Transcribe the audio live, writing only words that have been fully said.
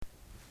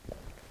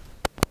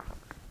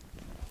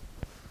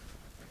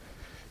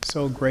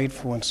So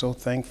grateful and so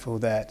thankful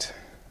that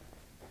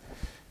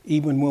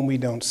even when we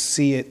don't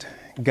see it,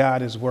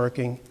 God is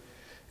working.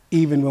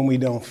 Even when we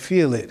don't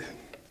feel it,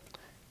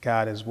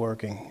 God is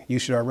working. You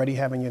should already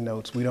have in your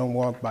notes, we don't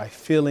walk by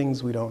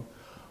feelings, we don't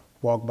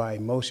walk by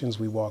emotions,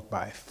 we walk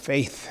by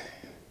faith.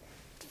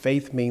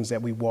 Faith means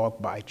that we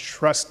walk by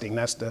trusting.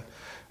 That's the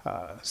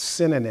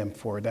synonym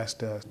for it. That's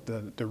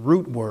the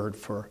root word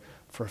for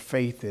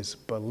faith is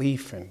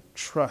belief and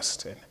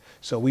trust. And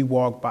so we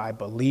walk by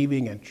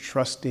believing and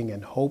trusting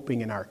and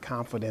hoping, and our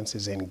confidence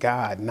is in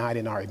God, not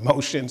in our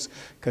emotions,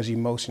 because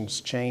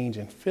emotions change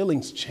and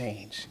feelings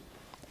change.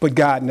 But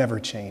God never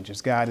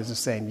changes. God is the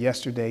same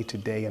yesterday,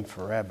 today, and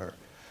forever.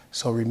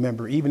 So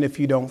remember, even if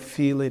you don't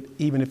feel it,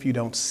 even if you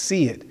don't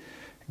see it,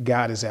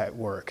 God is at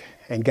work.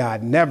 And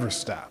God never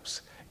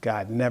stops.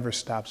 God never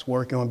stops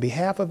working on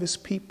behalf of his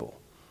people.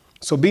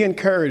 So be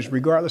encouraged,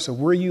 regardless of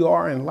where you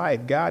are in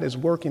life. God is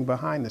working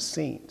behind the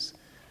scenes.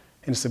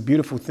 And it's a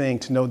beautiful thing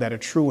to know that a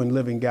true and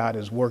living God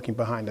is working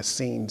behind the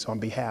scenes on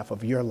behalf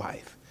of your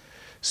life.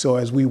 So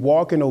as we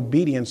walk in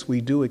obedience,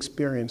 we do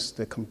experience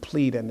the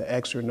complete and the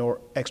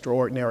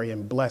extraordinary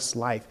and blessed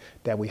life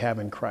that we have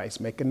in Christ.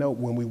 Make a note,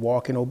 when we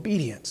walk in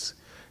obedience.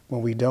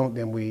 When we don't,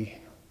 then we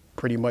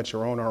pretty much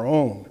are on our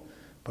own.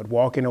 But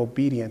walk in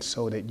obedience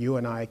so that you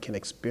and I can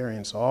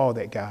experience all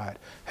that God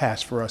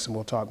has for us. And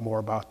we'll talk more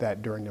about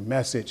that during the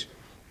message.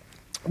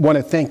 I want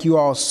to thank you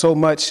all so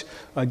much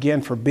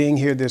again for being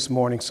here this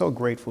morning. So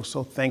grateful,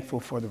 so thankful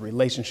for the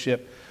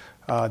relationship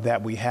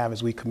that we have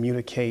as we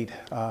communicate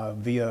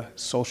via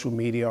social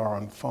media or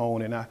on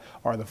phone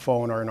or the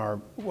phone or in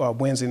our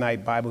Wednesday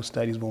night Bible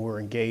studies when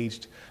we're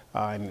engaged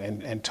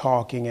and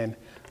talking. And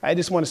I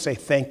just want to say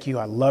thank you.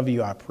 I love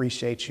you. I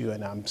appreciate you.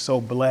 And I'm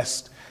so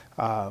blessed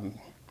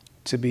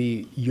to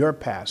be your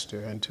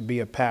pastor and to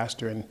be a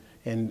pastor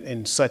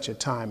in such a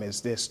time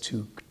as this,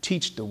 to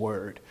teach the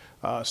word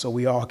so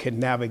we all can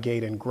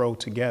navigate and grow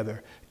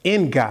together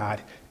in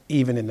God,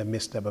 even in the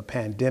midst of a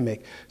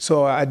pandemic.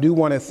 So I do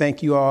want to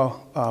thank you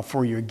all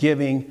for your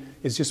giving.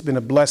 It's just been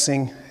a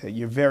blessing.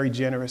 You're very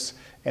generous.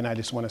 And I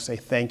just want to say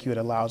thank you. It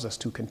allows us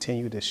to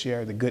continue to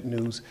share the good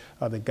news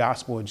of the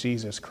gospel of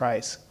Jesus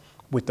Christ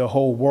with the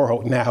whole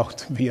world now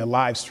to be a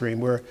live stream.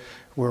 We're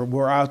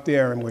out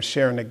there and we're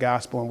sharing the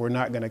gospel, and we're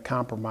not going to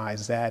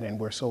compromise that. And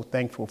we're so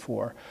thankful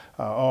for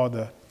all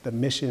the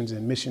missions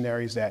and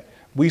missionaries that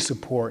we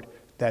support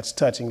that's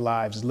touching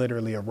lives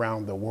literally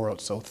around the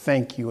world. So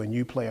thank you, and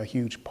you play a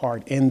huge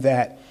part in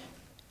that.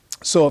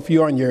 So if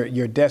you're on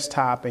your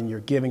desktop and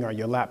you're giving, or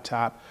your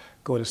laptop,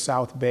 go to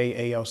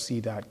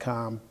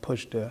southbayalc.com,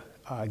 push the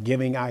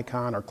giving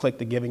icon or click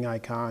the giving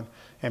icon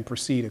and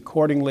proceed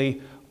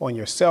accordingly. On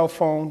your cell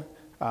phone,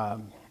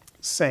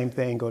 same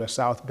thing, go to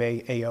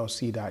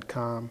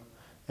southbayalc.com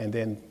and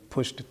then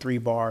push the 3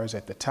 bars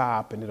at the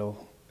top, and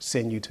it'll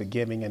send you to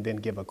giving, and then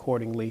give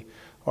accordingly.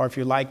 Or if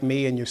you're like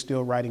me and you're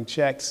still writing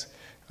checks,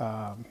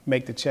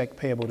 make the check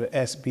payable to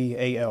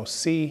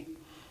SBALC,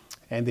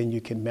 and then you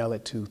can mail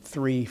it to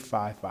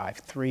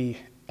 3553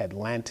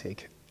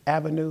 Atlantic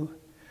Avenue,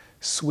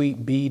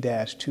 Suite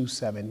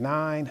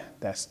B-279.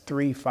 That's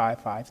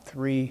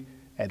 3553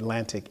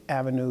 Atlantic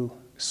Avenue,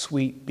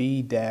 Suite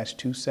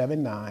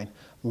B-279,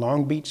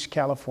 Long Beach,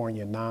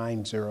 California,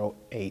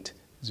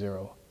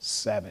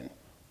 90807.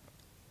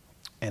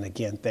 And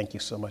again, thank you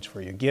so much for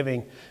your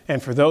giving.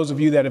 And for those of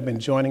you that have been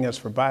joining us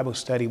for Bible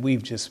study,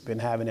 we've just been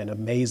having an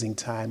amazing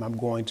time. I'm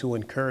going to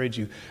encourage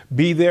you.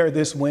 Be there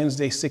this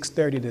Wednesday,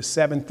 6:30 to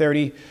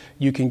 7:30.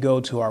 You can go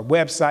to our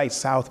website,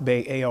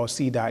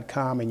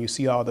 southbayalc.com, and you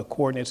see all the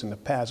coordinates and the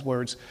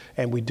passwords.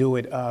 And we do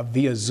it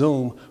via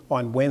Zoom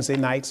on Wednesday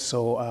nights.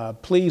 So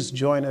please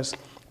join us.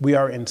 We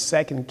are in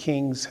 2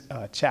 Kings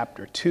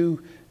chapter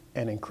 2.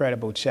 An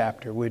incredible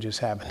chapter. We're just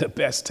having the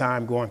best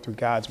time going through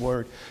God's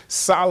word.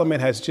 Solomon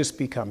has just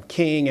become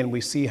king, and we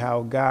see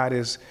how God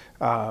is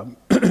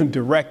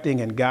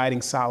directing and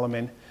guiding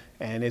Solomon.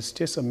 And it's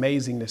just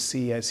amazing to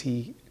see as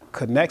he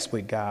connects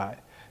with God.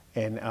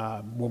 And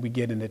when we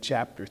get into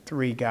chapter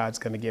 3, God's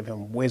going to give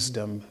him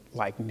wisdom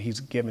like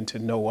he's given to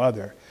no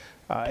other.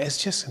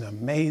 It's just an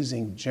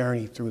amazing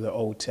journey through the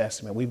Old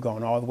Testament. We've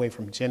gone all the way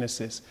from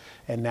Genesis,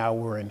 and now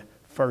we're in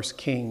 1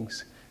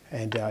 Kings.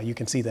 And you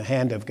can see the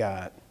hand of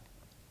God.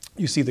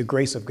 You see the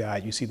grace of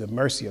God. You see the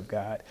mercy of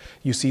God.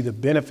 You see the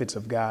benefits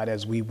of God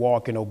as we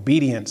walk in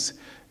obedience.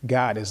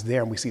 God is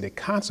there, and we see the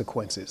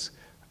consequences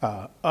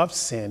of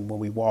sin when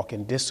we walk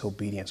in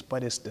disobedience.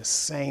 But it's the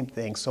same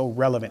thing, so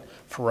relevant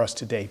for us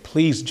today.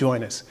 Please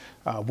join us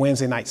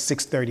Wednesday night,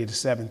 6:30 to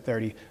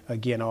 7:30.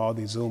 Again, all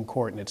the Zoom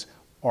coordinates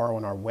are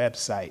on our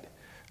website.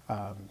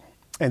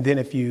 And then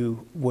if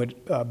you would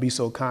be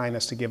so kind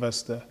as to give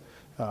us the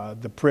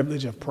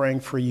privilege of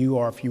praying for you,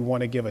 or if you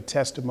want to give a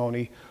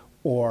testimony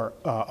or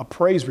a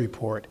praise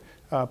report,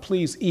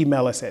 please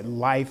email us at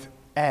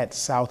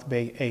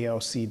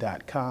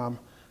life@southbayalc.com,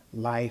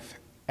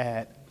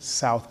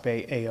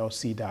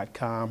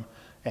 life@southbayalc.com.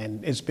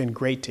 And it's been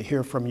great to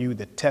hear from you,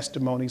 the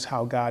testimonies,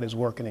 how God is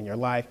working in your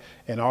life.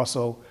 And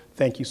also,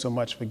 thank you so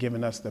much for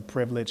giving us the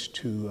privilege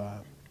to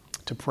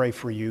pray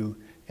for you.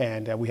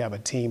 And we have a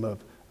team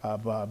of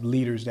of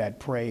leaders that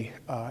pray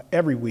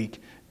every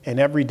week and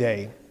every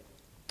day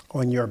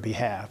on your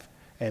behalf.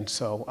 And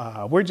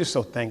so we're just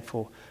so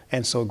thankful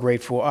and so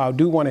grateful. I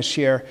do want to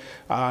share,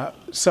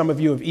 some of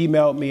you have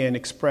emailed me and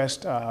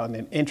expressed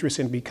an interest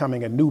in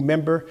becoming a new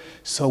member.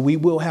 So we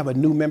will have a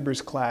new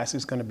members class.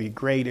 It's going to be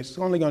great. It's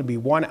only going to be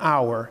 1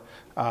 hour.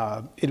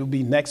 It'll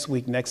be next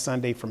week, next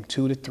Sunday from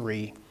 2 to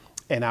 3.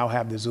 And I'll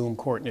have the Zoom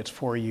coordinates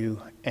for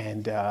you.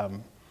 And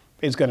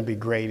it's going to be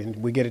great. And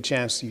you get a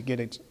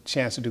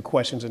chance to do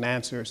questions and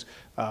answers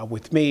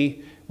with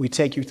me. We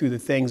take you through the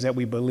things that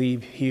we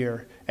believe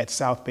here at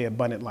South Bay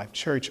Abundant Life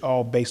Church,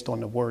 all based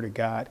on the Word of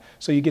God.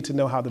 So you get to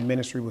know how the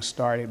ministry was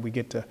started. We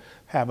get to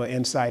have an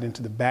insight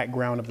into the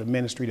background of the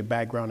ministry, the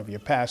background of your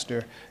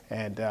pastor,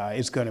 and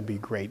it's going to be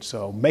great.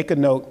 So make a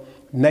note,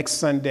 next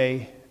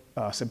Sunday,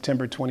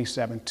 September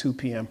 27th, 2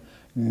 p.m.,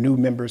 new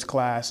members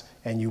class,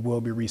 and you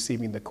will be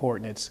receiving the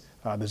coordinates,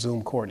 the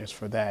Zoom coordinates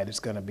for that. It's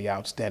going to be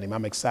outstanding.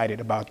 I'm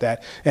excited about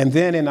that. And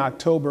then in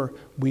October,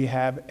 we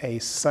have a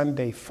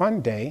Sunday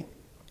Fun Day.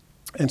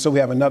 And so we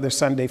have another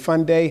Sunday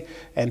Fun Day.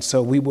 And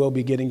so we will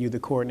be getting you the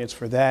coordinates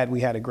for that.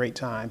 We had a great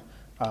time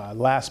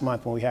last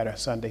month when we had our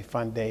Sunday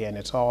Fun Day, and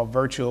it's all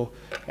virtual.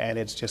 And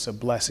it's just a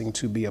blessing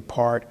to be a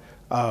part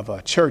of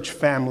a church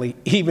family,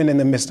 even in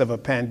the midst of a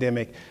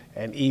pandemic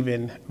and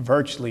even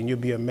virtually. And you'll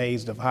be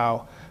amazed of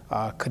how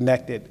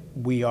connected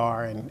we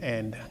are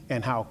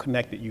and how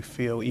connected you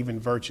feel,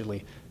 even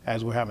virtually,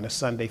 as we're having a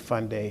Sunday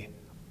Fun Day,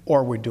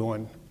 or we're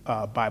doing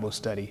Bible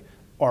study,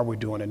 or we're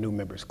doing a new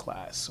members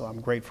class. So I'm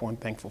grateful and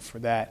thankful for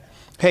that.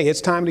 Hey,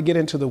 it's time to get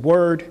into the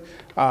Word.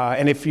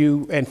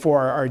 And for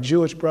our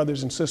Jewish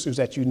brothers and sisters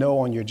that you know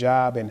on your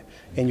job and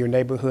in your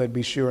neighborhood,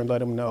 be sure and let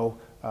them know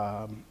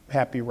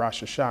Happy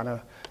Rosh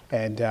Hashanah.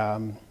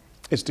 And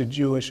it's the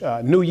Jewish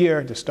New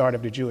Year, the start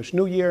of the Jewish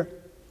New Year.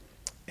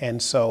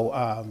 And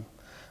so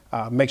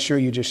make sure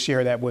you just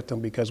share that with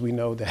them, because we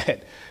know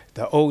that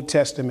the Old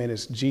Testament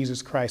is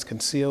Jesus Christ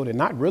concealed, and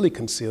not really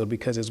concealed,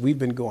 because as we've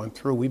been going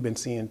through, we've been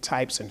seeing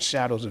types and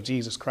shadows of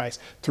Jesus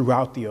Christ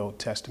throughout the Old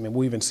Testament.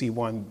 We even see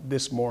one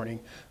this morning.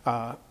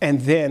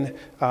 And then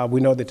we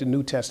know that the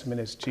New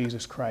Testament is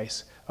Jesus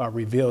Christ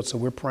revealed. So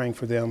we're praying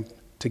for them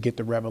to get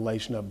the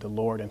revelation of the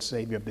Lord and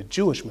Savior, of the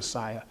Jewish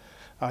Messiah,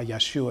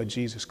 Yeshua,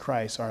 Jesus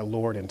Christ, our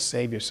Lord and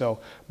Savior. So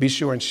be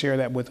sure and share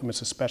that with them.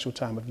 It's a special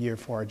time of year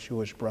for our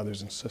Jewish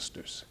brothers and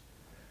sisters.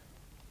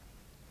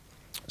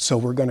 So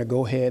we're going to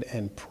go ahead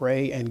and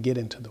pray and get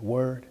into the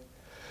Word.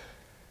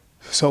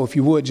 So if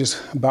you would,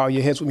 just bow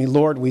your heads with me.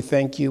 Lord, we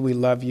thank you, we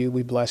love you,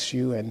 we bless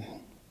you, and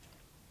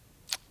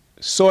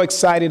so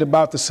excited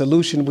about the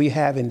solution we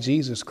have in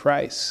Jesus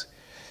Christ,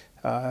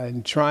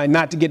 and trying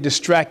not to get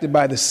distracted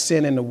by the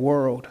sin in the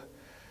world,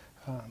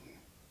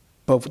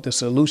 but with the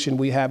solution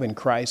we have in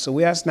Christ. So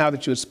we ask now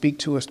that you would speak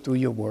to us through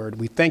your Word.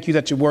 We thank you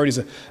that your Word is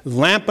a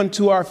lamp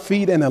unto our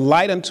feet and a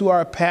light unto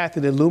our path.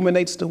 It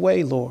illuminates the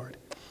way, Lord.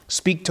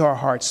 Speak to our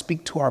hearts,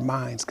 speak to our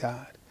minds,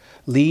 God.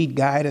 Lead,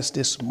 guide us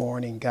this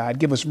morning, God.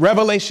 Give us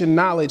revelation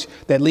knowledge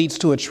that leads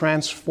to a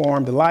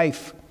transformed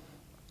life.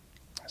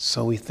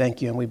 So we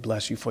thank you and we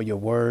bless you for your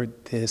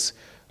word this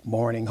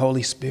morning.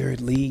 Holy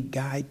Spirit, lead,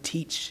 guide,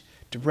 teach,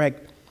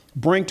 direct,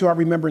 bring to our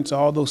remembrance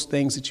all those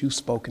things that you've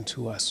spoken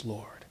to us,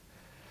 Lord,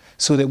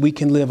 so that we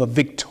can live a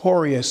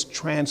victorious,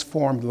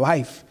 transformed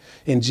life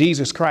in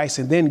Jesus Christ,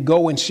 and then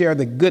go and share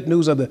the good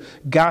news of the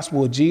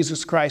gospel of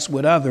Jesus Christ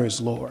with others,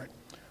 Lord,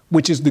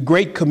 which is the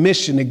Great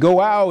Commission, to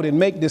go out and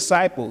make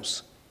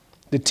disciples,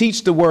 to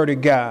teach the word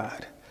of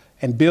God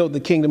and build the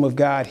kingdom of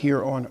God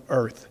here on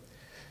earth.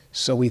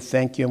 So we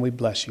thank you and we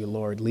bless you,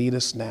 Lord. Lead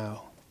us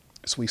now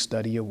as we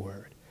study your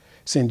word.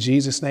 It's in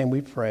Jesus' name we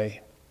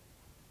pray.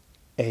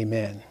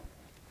 Amen.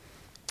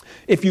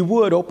 If you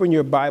would, open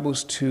your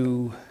Bibles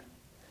to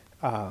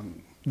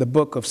the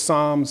book of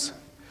Psalms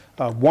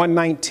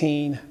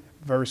 119,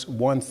 verse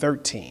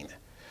 113.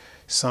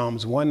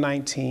 Psalms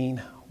 119,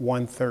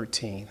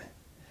 113.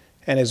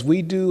 And as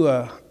we do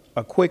a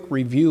quick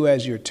review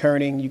as you're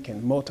turning, you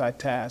can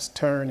multitask,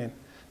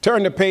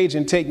 turn the page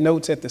and take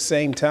notes at the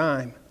same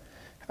time.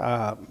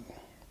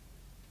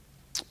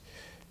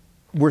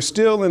 We're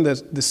still in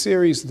the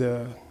series,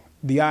 the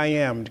I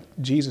Am,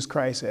 Jesus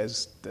Christ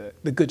as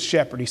the Good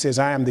Shepherd. He says,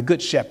 I am the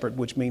Good Shepherd,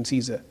 which means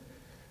he's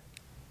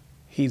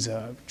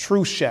a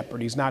true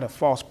shepherd. He's not a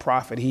false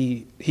prophet.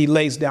 He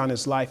lays down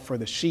his life for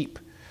the sheep.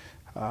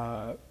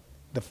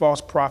 The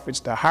false prophets,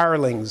 the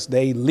hirelings,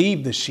 they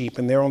leave the sheep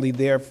and they're only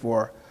there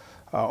for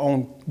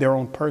their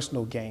own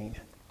personal gain.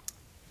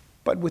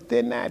 But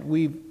within that,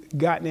 we've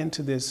gotten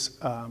into this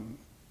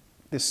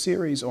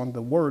series on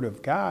the Word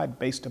of God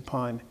based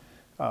upon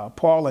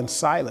Paul and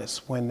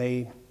Silas, when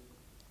they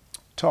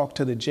talked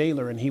to the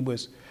jailer and he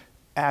was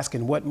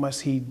asking what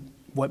must he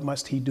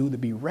do to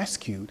be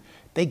rescued.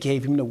 They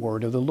gave him the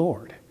word of the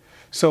Lord.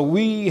 So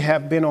we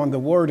have been on the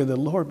word of the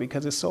Lord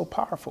because it's so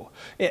powerful.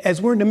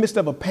 As we're in the midst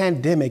of a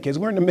pandemic, as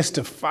we're in the midst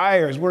of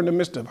fires, we're in the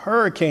midst of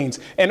hurricanes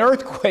and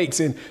earthquakes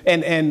and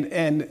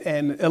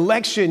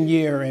election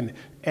year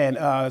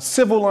and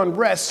civil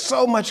unrest,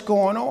 so much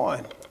going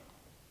on.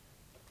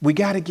 We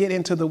got to get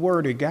into the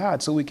Word of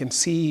God so we can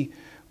see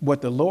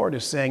what the Lord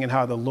is saying and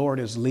how the Lord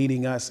is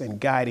leading us and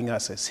guiding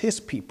us as his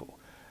people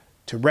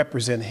to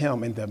represent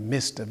him in the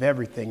midst of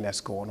everything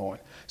that's going on.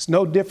 It's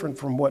no different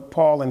from what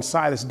Paul and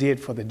Silas did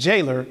for the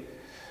jailer.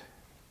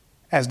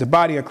 As the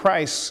body of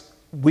Christ,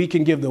 we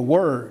can give the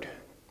word,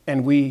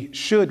 and we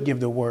should give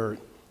the word,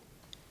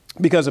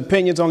 because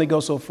opinions only go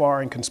so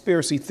far, and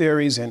conspiracy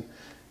theories and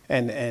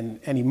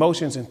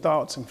emotions and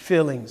thoughts and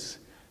feelings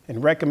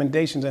and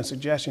recommendations and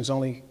suggestions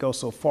only go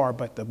so far.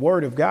 But the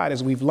word of God,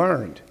 as we've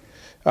learned,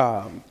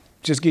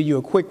 just give you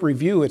a quick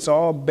review. It's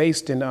all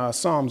based in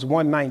Psalms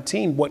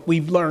 119, what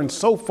we've learned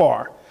so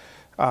far.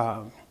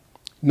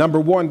 Number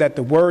one, that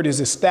the word is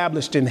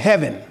established in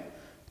heaven.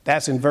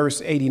 That's in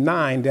verse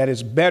 89. That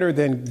is better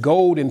than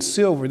gold and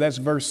silver. That's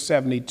verse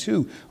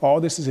 72.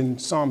 All this is in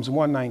Psalms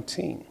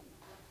 119.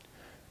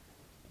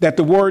 That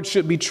the word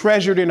should be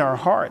treasured in our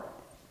heart,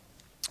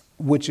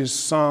 which is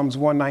Psalms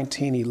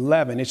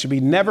 119:11. It should be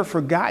never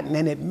forgotten,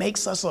 and it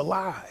makes us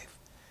alive.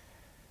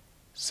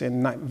 It's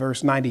in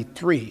verse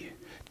 93.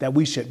 That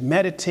we should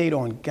meditate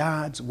on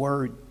God's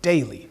word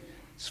daily.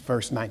 It's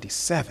verse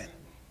 97.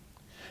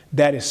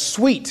 That is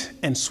sweet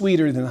and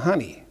sweeter than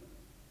honey.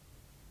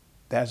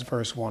 That's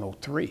verse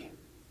 103.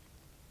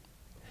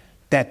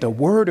 That the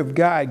word of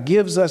God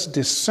gives us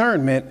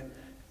discernment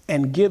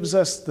and gives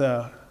us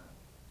the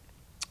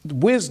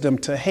wisdom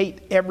to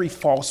hate every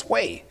false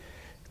way.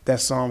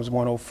 That's Psalms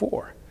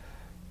 104.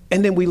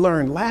 And then we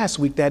learned last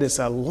week that it's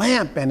a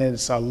lamp and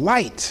it's a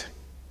light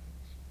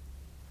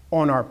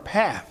on our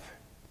path,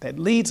 that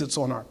leads us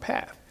on our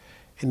path.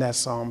 And that's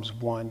Psalms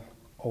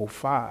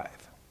 105.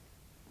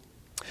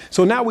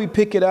 So now we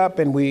pick it up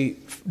and we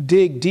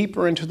dig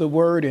deeper into the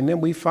word, and then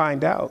we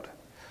find out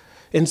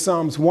in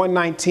Psalms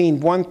 119,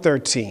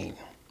 113,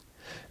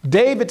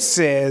 David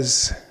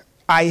says,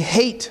 I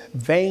hate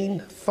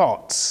vain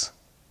thoughts,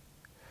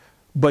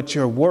 but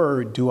your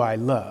word do I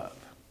love.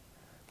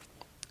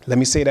 Let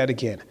me say that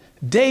again.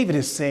 David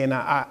is saying,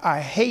 I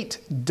hate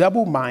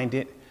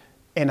double-minded,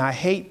 and I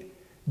hate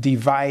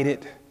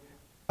divided,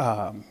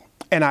 and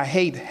I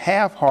hate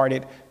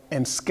half-hearted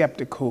and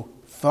skeptical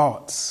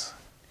thoughts.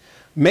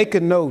 Make a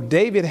note,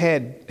 David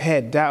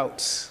had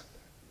doubts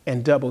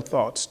and double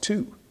thoughts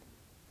too.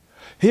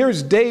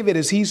 Here's David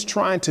as he's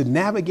trying to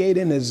navigate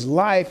in his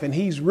life, and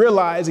he's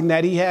realizing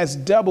that he has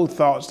double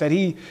thoughts, that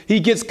he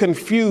gets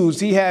confused,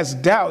 he has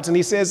doubts, and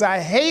he says, I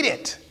hate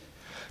it.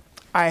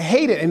 I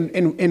hate it.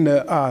 In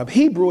the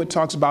Hebrew, it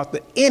talks about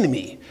the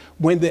enemy.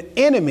 When the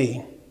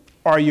enemy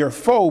are your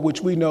foe,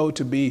 which we know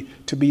to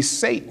be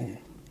Satan,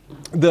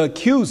 the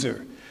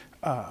accuser,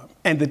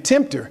 and the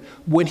tempter,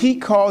 when he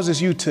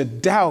causes you to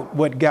doubt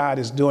what God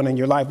is doing in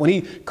your life, when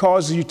he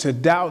causes you to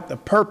doubt the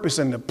purpose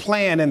and the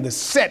plan and the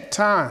set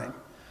time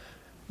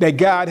that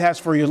God has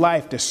for your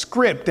life, the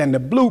script and the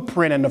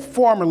blueprint and the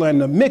formula and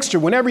the mixture,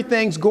 when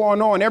everything's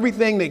going on,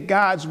 everything that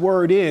God's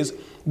word is,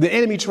 the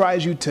enemy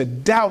tries you to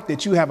doubt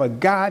that you have a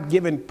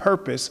God-given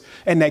purpose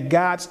and that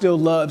God still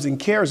loves and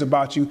cares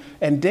about you.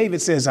 And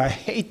David says, I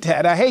hate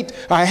that. I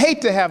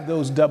hate to have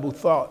those double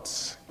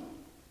thoughts.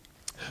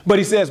 But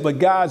he says, but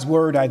God's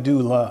word I do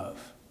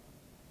love.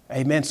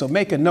 Amen. So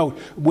make a note.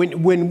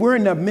 When we're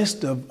in the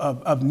midst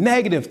of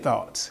negative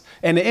thoughts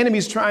and the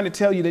enemy's trying to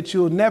tell you that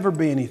you'll never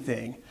be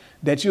anything,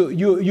 that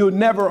you'll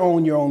never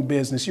own your own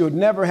business, you'll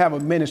never have a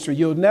ministry,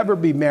 you'll never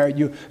be married,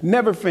 you'll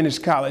never finish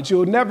college,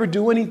 you'll never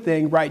do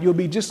anything right, you'll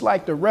be just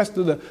like the rest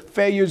of the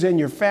failures in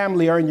your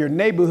family or in your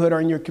neighborhood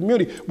or in your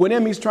community. When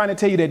enemy's trying to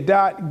tell you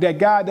that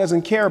God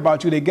doesn't care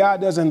about you, that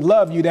God doesn't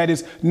love you, that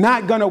it's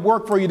not going to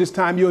work for you this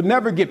time, you'll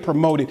never get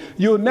promoted,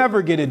 you'll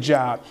never get a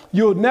job,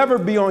 you'll never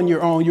be on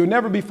your own, you'll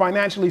never be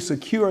financially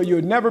secure,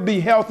 you'll never be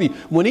healthy.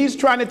 When he's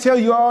trying to tell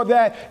you all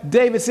that,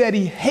 David said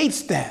he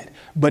hates that.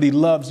 But he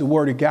loves the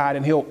word of God,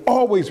 and he'll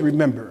always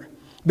remember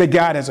that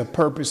God has a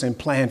purpose and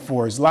plan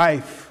for his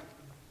life.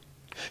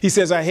 He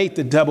says, I hate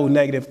the double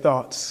negative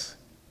thoughts.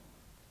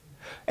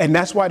 And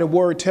that's why the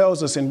word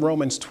tells us in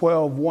Romans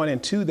 12, 1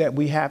 and 2, that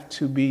we have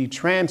to be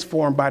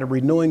transformed by the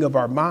renewing of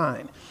our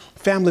mind.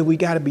 Family, we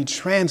got to be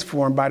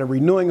transformed by the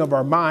renewing of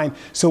our mind.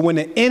 So when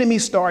the enemy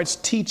starts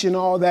teaching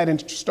all that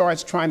and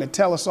starts trying to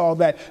tell us all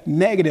that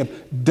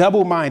negative,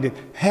 double-minded,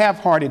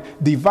 half-hearted,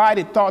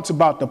 divided thoughts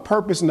about the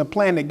purpose and the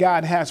plan that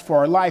God has for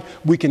our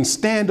life, we can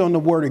stand on the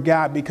word of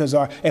God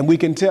and we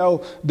can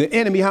tell the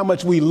enemy how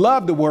much we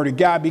love the word of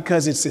God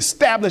because it's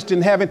established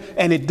in heaven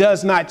and it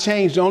does not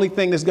change. The only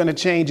thing that's going to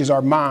change is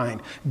our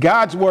mind.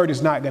 God's word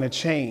is not going to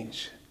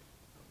change.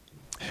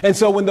 And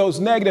so when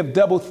those negative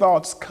double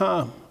thoughts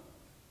come,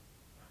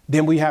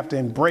 then we have to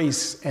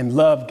embrace and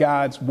love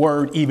God's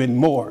word even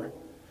more.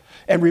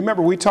 And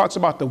remember, we talked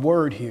about the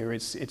word here.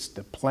 It's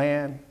the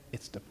plan,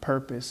 it's the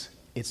purpose,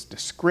 it's the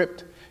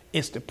script,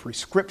 it's the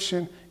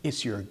prescription,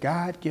 it's your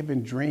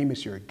God-given dream,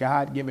 it's your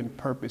God-given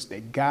purpose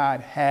that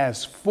God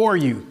has for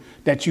you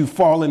that you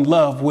fall in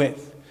love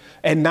with,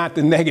 and not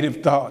the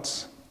negative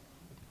thoughts,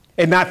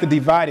 and not the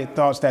divided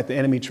thoughts that the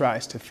enemy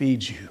tries to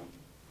feed you.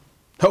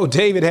 Oh,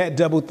 David had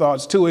double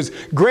thoughts too. As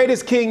great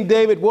as King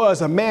David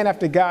was, a man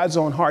after God's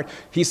own heart,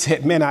 he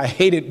said, man, I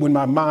hate it when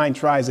my mind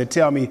tries to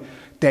tell me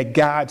that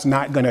God's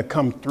not going to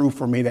come through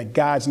for me, that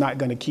God's not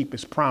going to keep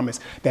his promise,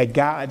 that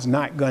God's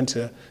not going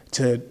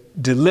to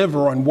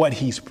deliver on what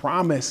he's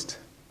promised.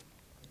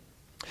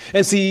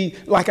 And see,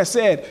 like I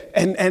said,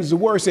 and as the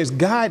word says,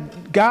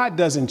 God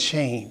doesn't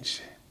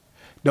change.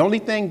 The only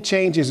thing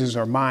changes is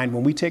our mind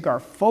when we take our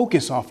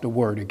focus off the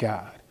word of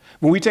God.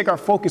 When we take our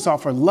focus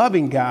off our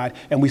loving God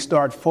and we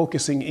start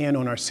focusing in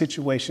on our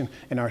situation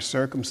and our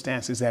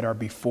circumstances that are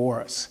before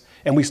us,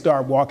 and we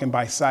start walking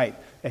by sight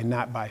and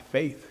not by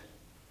faith.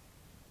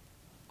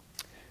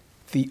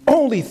 The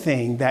only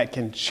thing that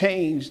can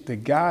change the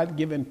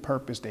God-given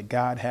purpose that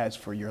God has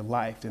for your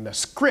life and the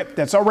script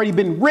that's already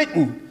been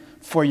written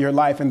for your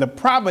life and the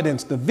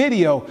providence, the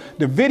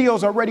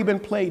video's already been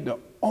played. The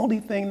only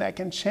thing that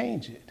can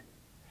change it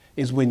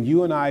is when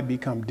you and I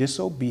become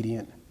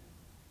disobedient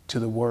to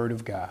the word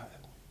of God.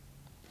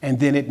 And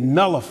then it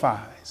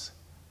nullifies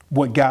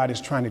what God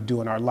is trying to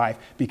do in our life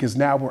because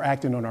now we're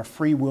acting on our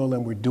free will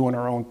and we're doing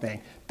our own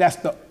thing. That's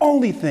the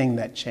only thing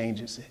that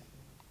changes it.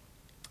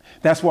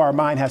 That's why our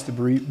mind has to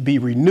be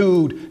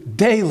renewed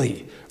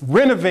daily,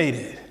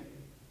 renovated.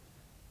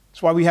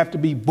 That's why we have to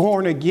be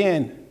born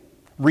again,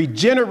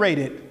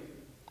 regenerated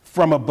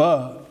from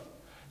above,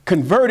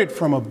 converted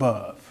from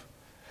above,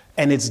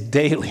 and it's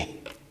daily.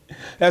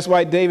 That's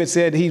why David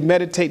said he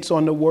meditates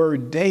on the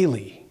word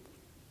daily.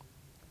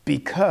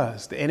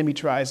 Because the enemy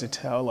tries to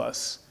tell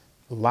us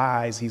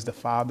lies. He's the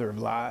father of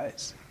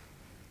lies.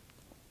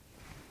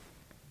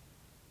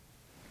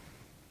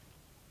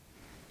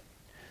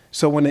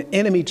 So when the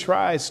enemy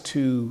tries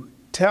to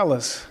tell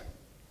us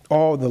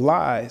all the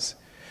lies,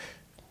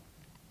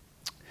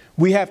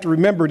 we have to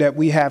remember that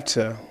we have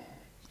to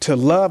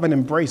love and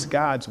embrace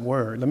God's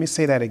word. Let me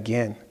say that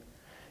again.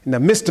 In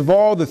the midst of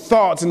all the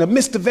thoughts, in the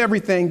midst of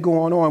everything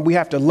going on, we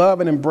have to love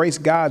and embrace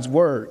God's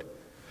word.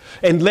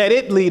 And let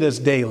it lead us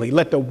daily.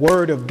 Let the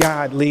word of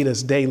God lead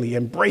us daily.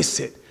 Embrace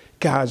it,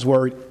 God's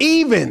word,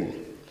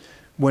 even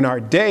when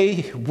our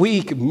day,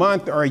 week,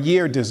 month, or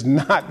year does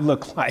not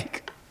look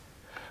like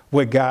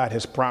what God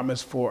has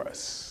promised for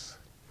us.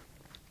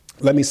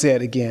 Let me say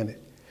it again.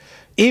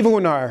 Even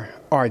when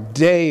our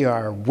day,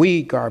 our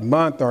week, our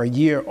month, our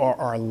year, or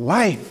our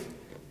life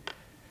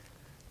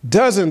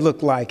doesn't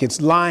look like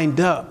it's lined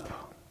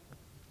up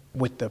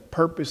with the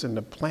purpose and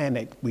the plan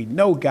that we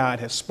know God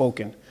has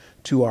spoken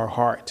to our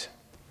heart.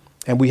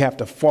 And we have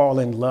to fall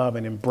in love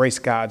and embrace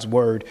God's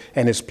word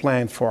and his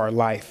plan for our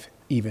life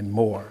even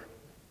more.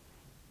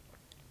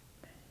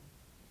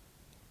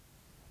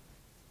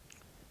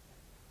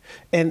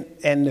 And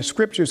the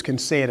scriptures can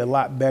say it a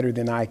lot better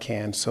than I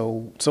can.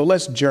 So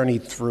let's journey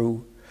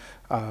through.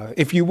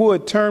 If you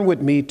would, turn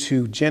with me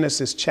to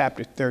Genesis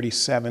chapter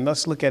 37.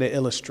 Let's look at an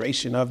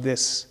illustration of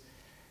this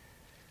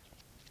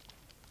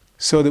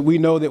so that we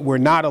know that we're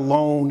not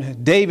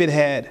alone. David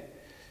had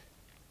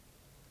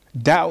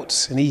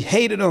doubts and he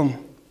hated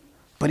them,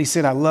 but he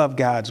said, I love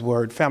God's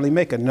word. Family,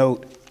 make a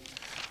note.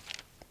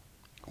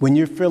 When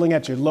you're feeling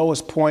at your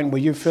lowest point,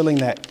 when you're feeling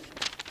that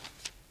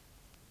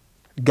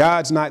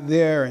God's not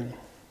there and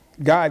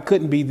God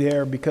couldn't be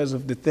there because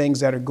of the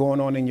things that are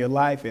going on in your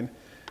life, and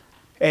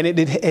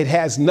it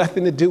has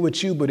nothing to do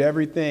with you, but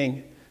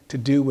everything to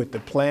do with the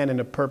plan and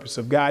the purpose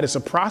of God. It's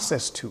a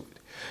process to it.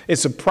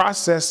 It's a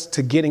process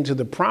to getting to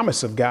the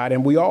promise of God,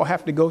 and we all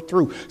have to go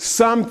through.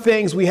 Some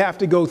things we have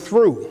to go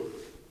through.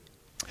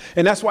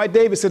 And that's why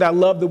David said, I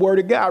love the word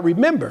of God.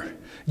 Remember,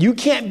 you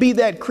can't be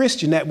that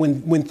Christian that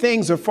when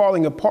things are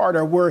falling apart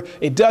or where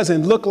it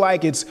doesn't look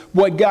like it's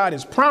what God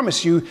has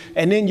promised you,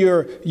 and then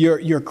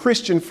your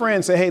Christian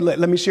friends say, hey,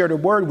 let me share the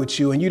word with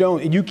you. And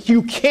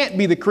you can't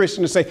be the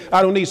Christian to say,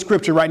 I don't need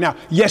scripture right now.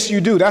 Yes,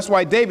 you do. That's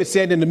why David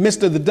said in the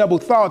midst of the double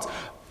thoughts,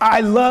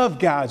 I love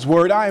God's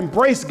word. I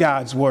embrace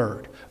God's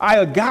word. I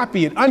agape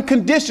it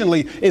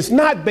unconditionally. It's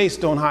not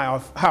based on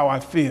how I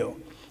feel.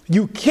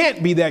 You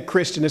can't be that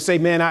Christian to say,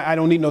 man, I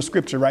don't need no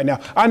scripture right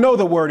now. I know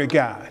the word of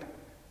God.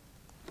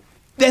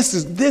 This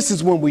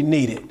is when we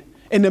need it.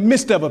 In the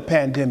midst of a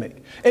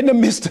pandemic, in the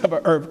midst of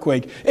an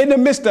earthquake, in the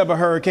midst of a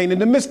hurricane, in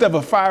the midst of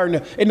a fire,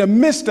 in the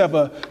midst of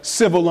a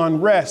civil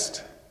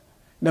unrest,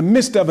 in the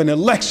midst of an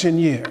election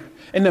year,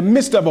 in the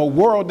midst of a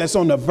world that's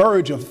on the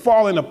verge of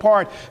falling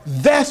apart,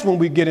 that's when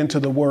we get into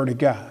the word of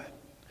God.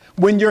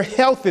 When your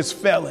health is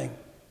failing,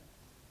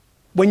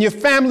 when your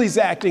family's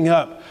acting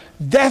up,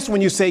 that's when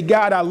you say,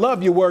 God, I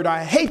love your word.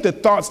 I hate the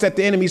thoughts that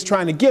the enemy's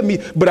trying to give me,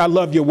 but I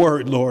love your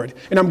word, Lord,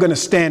 and I'm going to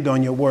stand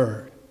on your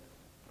word.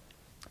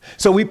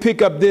 So we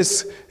pick up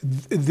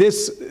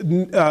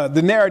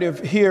the narrative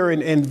here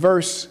in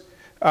verse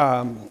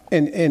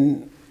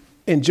in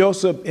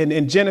Joseph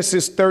in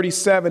Genesis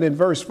 37 and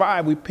verse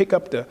 5. We pick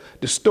up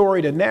the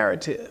story, the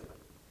narrative.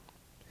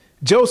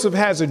 Joseph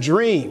has a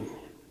dream,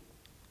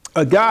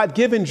 a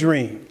God-given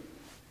dream.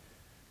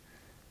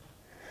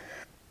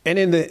 And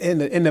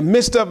in the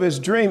midst of his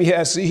dream, he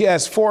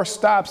has 4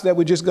 stops that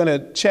we're just going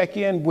to check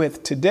in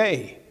with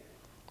today.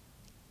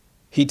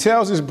 He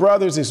tells his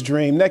brothers his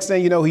dream. Next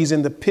thing you know, he's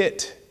in the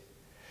pit.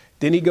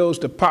 Then he goes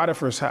to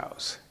Potiphar's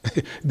house.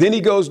 Then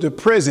he goes to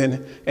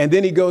prison, and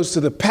then he goes to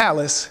the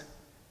palace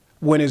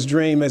when his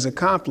dream is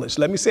accomplished.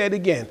 Let me say it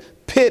again.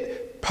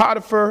 Pit,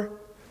 Potiphar,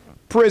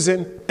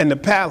 prison, and the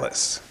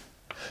palace.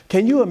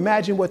 Can you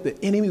imagine what the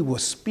enemy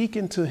was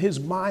speaking to his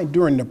mind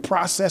during the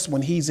process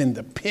when he's in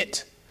the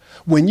pit?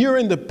 When you're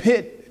in the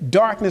pit,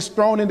 darkness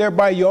thrown in there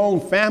by your own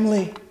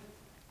family.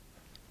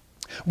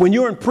 When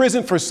you're in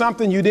prison for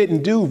something you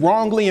didn't do,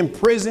 wrongly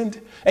imprisoned,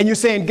 and you're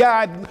saying,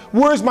 God,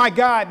 where's my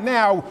God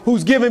now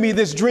who's giving me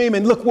this dream,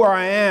 and look where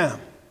I am.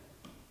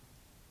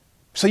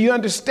 So you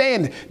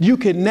understand, you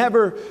can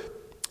never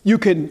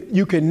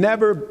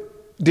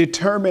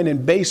determine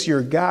and base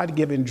your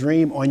God-given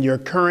dream on your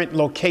current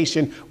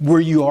location where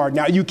you are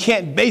now. You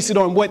can't base it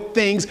on what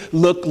things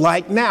look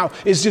like now.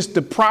 It's just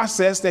the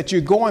process that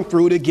you're going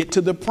through to get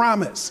to the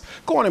promise.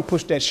 Go on and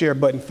push that share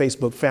button,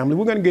 Facebook family.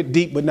 We're going to get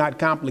deep but not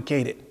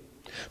complicated.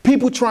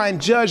 People try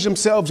and judge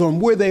themselves on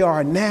where they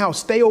are now.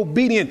 Stay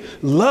obedient.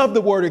 Love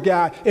the word of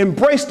God.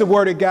 Embrace the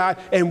word of God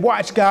and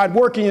watch God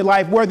work in your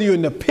life, whether you're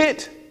in the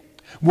pit,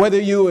 whether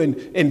you're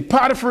in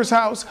Potiphar's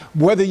house,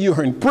 whether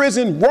you're in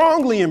prison,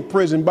 wrongly in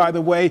prison, by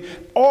the way,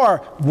 or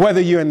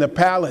whether you're in the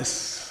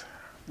palace.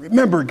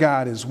 Remember,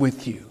 God is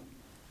with you.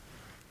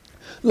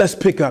 Let's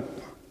pick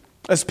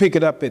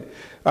it up at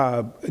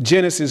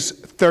Genesis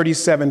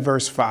 37,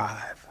 verse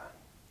 5.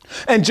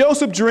 And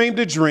Joseph dreamed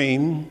a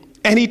dream,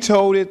 and he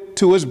told it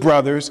to his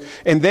brothers,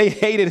 and they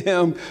hated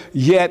him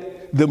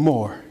yet the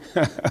more.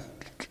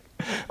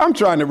 I'm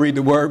trying to read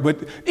the word, but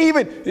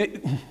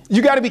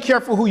you got to be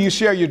careful who you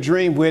share your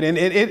dream with. And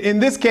in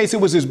this case,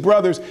 it was his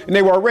brothers, and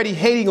they were already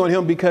hating on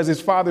him because his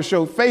father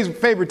showed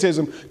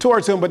favoritism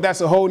towards him. But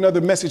that's a whole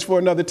nother message for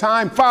another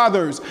time,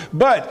 fathers.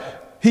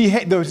 But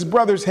his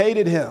brothers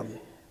hated him.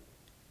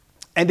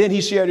 And then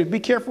he shared it. Be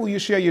careful who you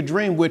share your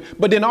dream with.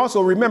 But then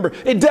also remember,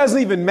 it doesn't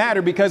even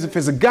matter, because if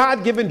it's a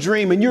God-given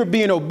dream and you're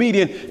being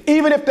obedient,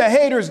 even if the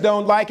haters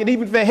don't like it,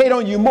 even if they hate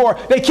on you more,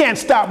 they can't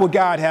stop what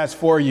God has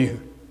for you.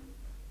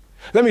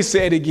 Let me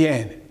say it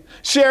again.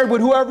 Share it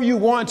with whoever you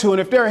want to. And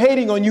if they're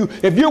hating on you,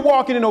 if you're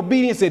walking in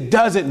obedience, it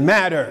doesn't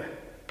matter,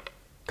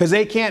 because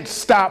they can't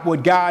stop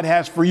what God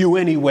has for you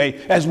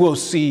anyway, as we'll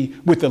see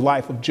with the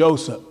life of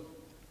Joseph.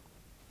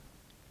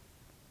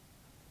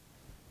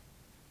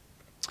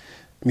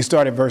 Let me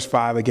start at verse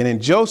 5 again.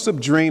 And Joseph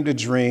dreamed a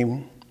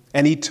dream,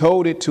 and he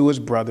told it to his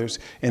brothers,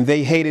 and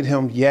they hated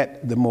him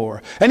yet the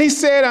more. And he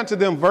said unto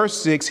them, verse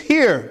 6,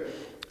 Hear,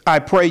 I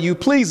pray you,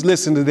 please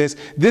listen to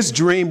this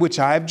dream which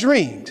I have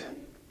dreamed.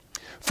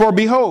 For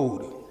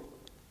behold,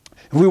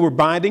 we were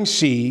binding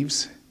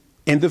sheaves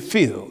in the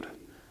field,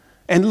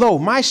 and lo,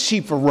 my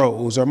sheep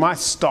arose, or my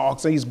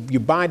stalks.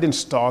 You're binding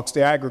stalks,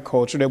 they're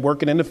agriculture, they're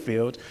working in the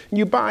field, and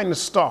you bind the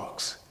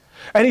stalks.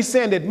 And he's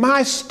saying that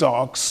my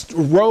stalks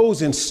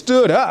rose and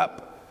stood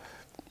up,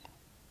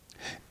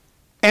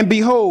 and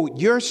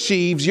behold, your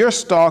sheaves, your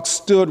stalks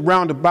stood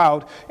round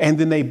about, and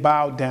then they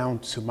bowed down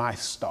to my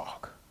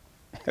stalk.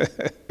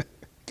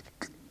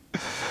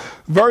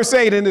 Verse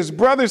 8, and his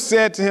brothers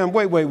said to him,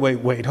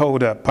 wait,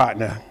 hold up,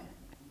 partner.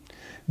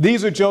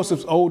 These are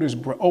Joseph's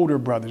older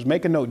brothers.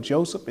 Make a note,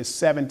 Joseph is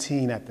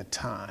 17 at the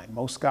time.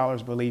 Most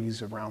scholars believe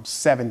he's around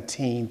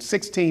 16,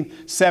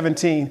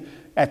 17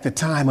 at the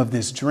time of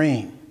this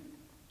dream.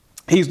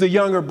 He's the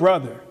younger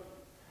brother.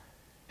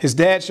 His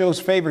dad shows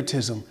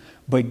favoritism,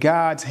 but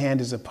God's hand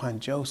is upon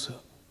Joseph.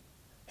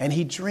 And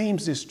he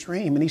dreams this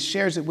dream, and he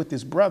shares it with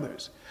his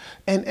brothers.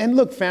 And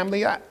look,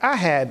 family, I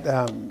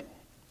had,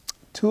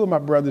 two of my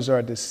brothers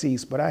are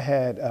deceased, but I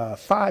had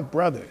 5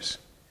 brothers.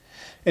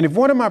 And if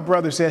one of my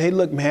brothers said, hey,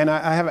 look, man,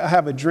 I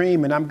have a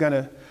dream, and I'm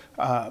going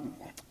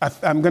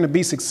to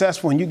be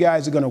successful, and you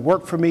guys are going to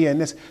work for me, and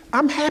this,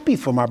 I'm happy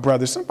for my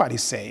brother. Somebody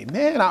say,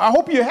 man, I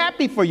hope you're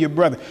happy for your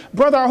brother.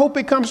 Brother, I hope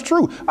it comes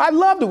true. I'd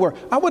love to work.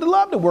 I would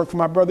love to work for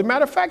my brother.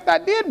 Matter of fact, I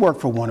did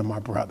work for one of my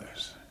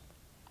brothers,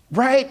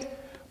 right?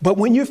 But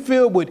when you're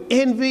filled with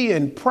envy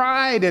and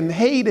pride and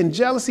hate and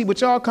jealousy,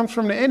 which all comes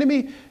from the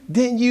enemy,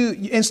 then you,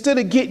 instead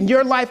of getting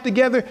your life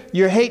together,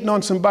 you're hating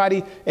on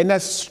somebody, and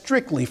that's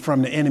strictly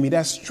from the enemy.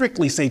 That's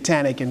strictly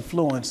satanic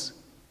influence.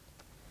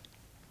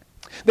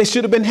 They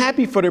should have been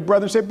happy for their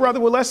brother and said, brother,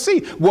 well, let's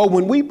see. Well,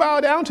 when we bow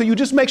down to you,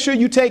 just make sure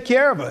you take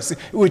care of us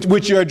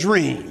with your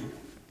dream.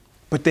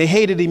 But they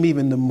hated him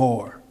even the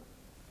more.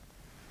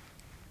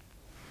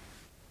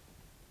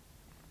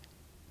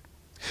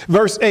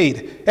 Verse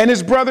 8, and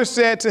his brother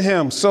said to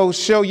him, so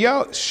shall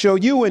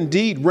you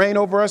indeed reign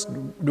over us?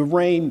 The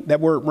reign, that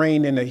word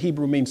reign in the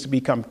Hebrew means to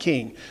become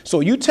king.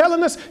 So you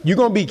telling us you're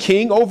going to be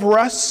king over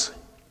us?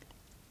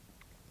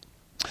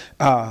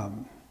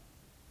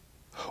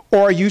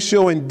 Or you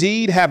shall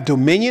indeed have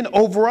dominion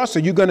over us? Are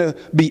you going to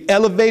be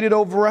elevated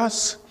over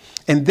us?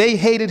 And they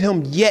hated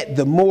him yet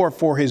the more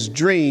for his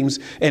dreams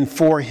and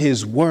for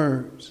his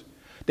words.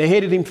 They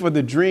hated him for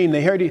the dream.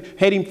 They hated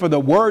him for the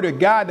word of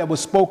God that was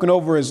spoken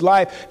over his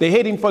life. They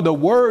hated him for the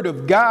word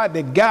of God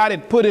that God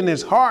had put in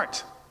his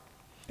heart.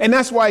 And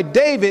that's why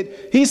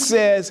David, he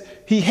says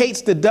he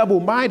hates the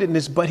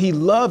double-mindedness, but he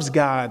loves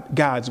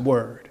God's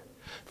word.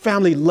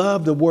 Family,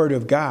 love the word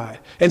of God.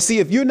 And see,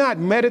 if you're not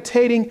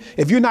meditating,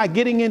 if you're not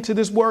getting into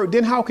this word,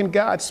 then how can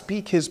God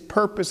speak his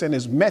purpose and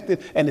his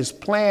method and his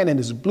plan and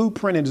his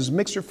blueprint and his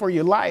mixture for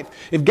your life?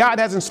 If God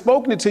hasn't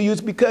spoken it to you, it's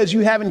because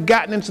you haven't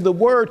gotten into the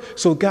word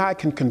so God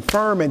can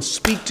confirm and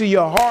speak to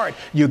your heart.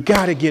 You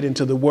got to get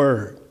into the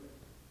word.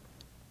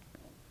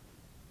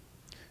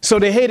 So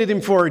they hated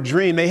him for a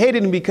dream. They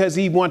hated him because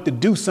he wanted to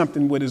do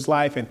something with his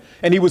life,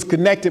 and he was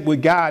connected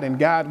with God, and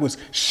God was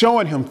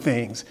showing him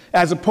things.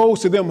 As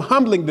opposed to them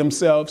humbling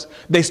themselves,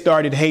 they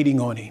started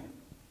hating on him.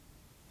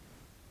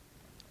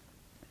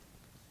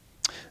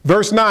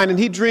 Verse 9, and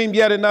he dreamed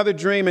yet another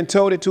dream and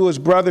told it to his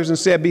brothers and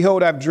said,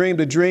 behold, I've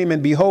dreamed a dream,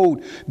 and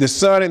behold, the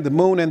sun and the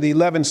moon and the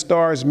 11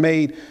 stars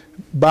made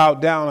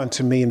bowed down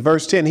unto me. In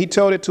verse 10, he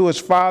told it to his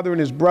father and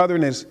his brother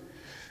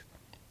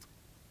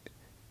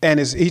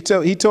he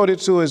told it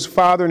to his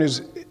father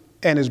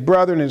and his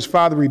brother, and his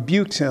father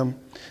rebuked him,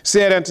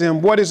 said unto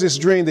him, what is this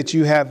dream that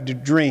you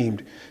have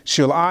dreamed?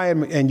 Shall I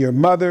and your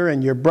mother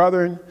and your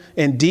brethren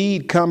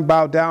indeed come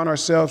bow down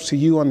ourselves to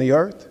you on the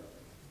earth?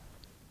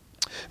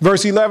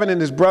 Verse 11, and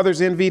his brothers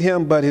envied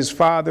him, but his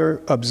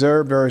father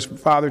observed, or his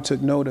father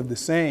took note of the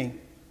saying.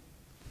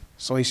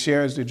 So he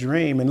shares the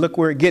dream, and look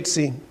where it gets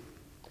him.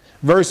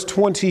 Verse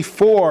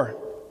 24.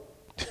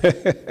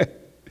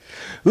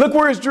 Look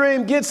where his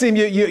dream gets him.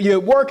 You're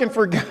working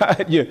for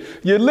God.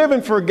 You're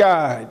living for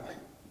God.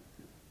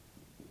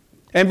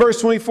 And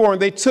verse 24,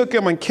 and they took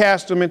him and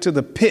cast him into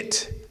the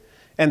pit,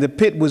 and the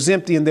pit was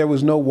empty and there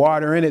was no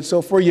water in it.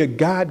 So for your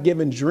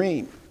God-given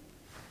dream,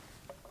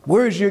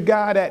 where's your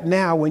God at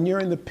now when you're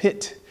in the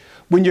pit?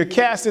 When you're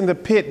cast in the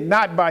pit,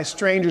 not by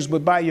strangers,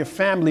 but by your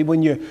family,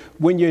 when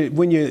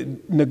you're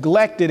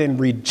neglected and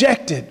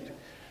rejected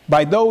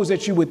by those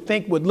that you would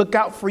think would look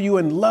out for you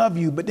and love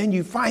you, but then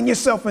you find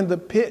yourself in the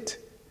pit.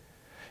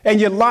 And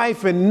your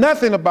life and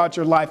nothing about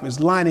your life is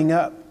lining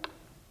up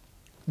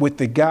with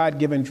the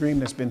God-given dream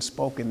that's been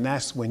spoken.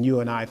 That's when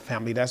you and I,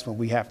 family, that's when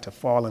we have to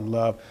fall in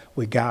love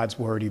with God's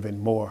word even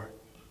more.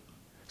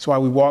 That's why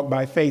we walk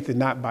by faith and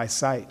not by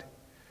sight.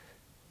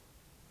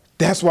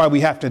 That's why we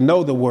have to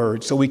know the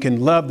word so we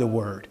can love the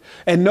word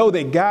and know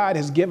that God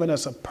has given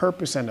us a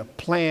purpose and a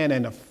plan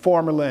and a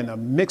formula and a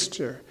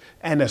mixture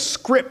and a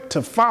script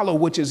to follow,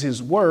 which is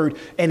his word.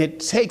 And it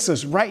takes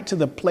us right to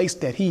the place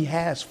that he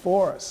has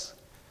for us.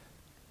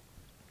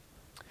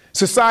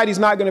 Society's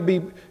not going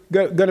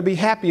to be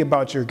happy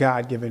about your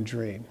God-given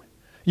dream.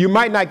 You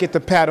might not get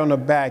the pat on the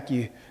back.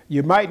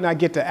 You might not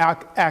get the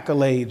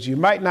accolades. You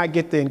might not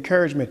get the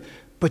encouragement,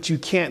 but you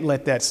can't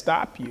let that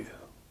stop you.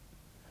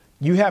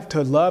 You have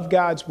to love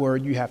God's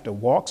word. You have to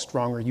walk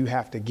stronger. You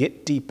have to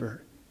get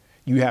deeper.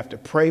 You have to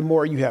pray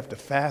more. You have to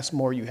fast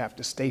more. You have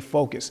to stay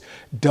focused.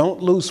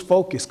 Don't lose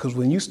focus, because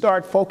when you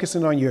start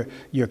focusing on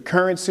your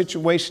current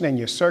situation and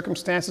your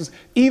circumstances,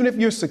 even if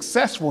you're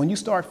successful and you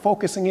start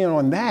focusing in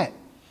on that,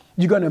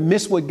 you're going to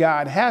miss what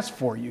God has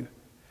for you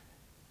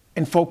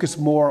and focus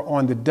more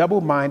on the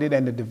double-minded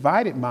and the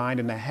divided mind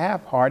and the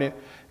half-hearted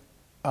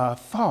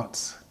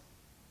thoughts.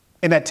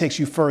 And that takes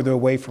you further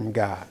away from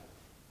God.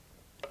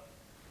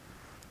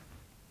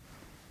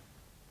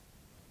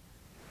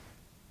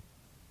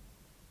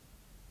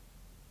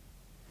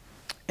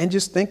 And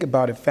just think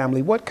about it,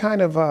 family. What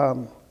kind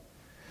of,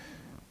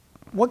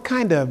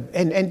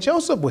 and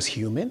Joseph was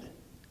human.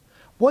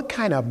 What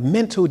kind of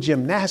mental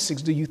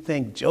gymnastics do you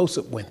think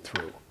Joseph went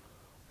through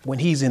when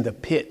he's in the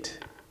pit?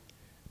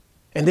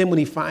 And then when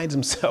he finds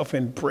himself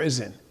in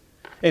prison,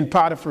 in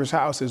Potiphar's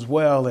house as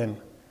well,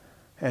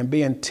 and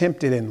being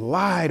tempted and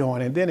lied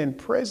on, and then in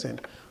prison,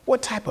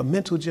 what type of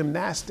mental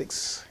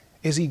gymnastics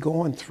is he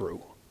going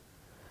through?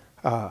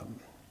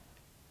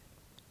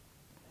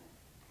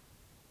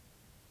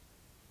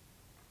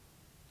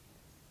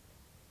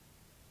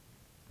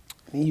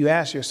 You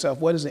ask yourself,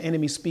 what is the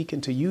enemy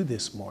speaking to you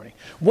this morning?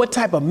 What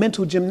type of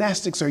mental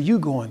gymnastics are you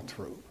going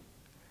through?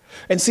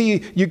 And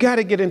see, you got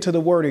to get into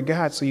the word of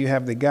God so you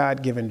have the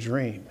God-given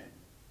dream,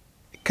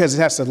 because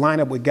it has to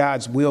line up with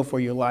God's will for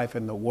your life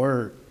and the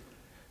word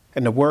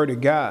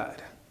of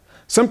God.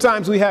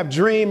 Sometimes we have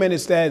dream and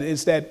it's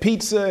that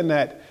pizza and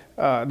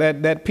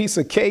that piece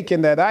of cake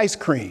and that ice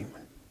cream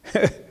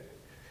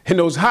and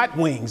those hot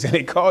wings, and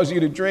it causes you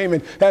to dream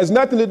and has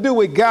nothing to do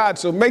with God.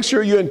 So make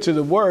sure you're into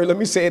the word. Let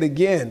me say it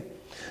again.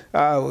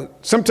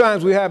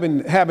 Sometimes we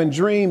having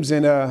dreams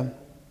and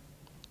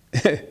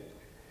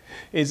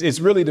it's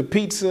really the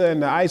pizza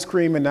and the ice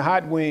cream and the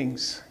hot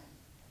wings.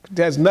 It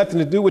has nothing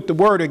to do with the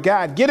word of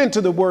God. Get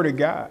into the word of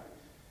God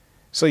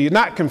so you're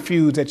not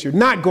confused, that you're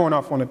not going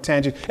off on a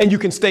tangent, and you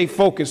can stay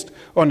focused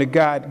on the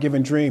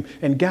God-given dream.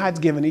 And God's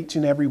given each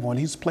and every one.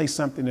 He's placed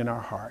something in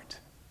our heart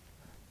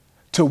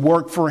to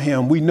work for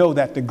him. We know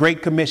that, the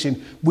Great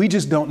Commission. We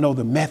just don't know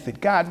the method.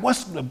 God,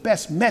 what's the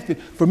best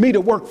method for me to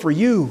work for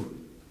you?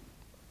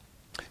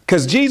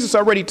 Because Jesus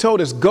already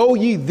told us, go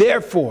ye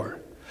therefore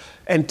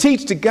and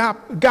teach the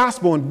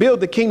gospel and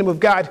build the kingdom of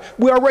God.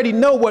 We already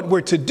know what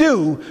we're to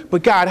do,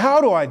 but God,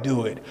 how do I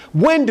do it?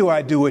 When do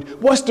I do it?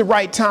 What's the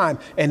right time?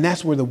 And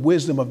that's where the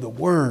wisdom of the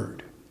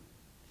word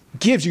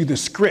gives you the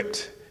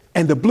script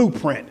and the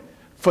blueprint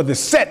for the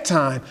set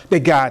time that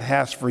God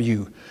has for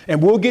you.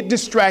 And we'll get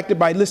distracted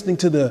by listening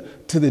to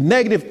the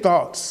negative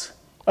thoughts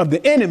of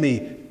the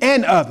enemy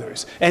and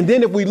others. And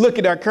then if we look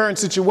at our current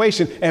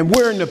situation and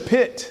we're in the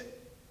pit,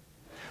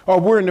 or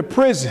we're in the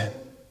prison,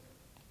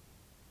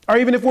 or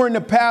even if we're in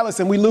the palace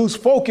and we lose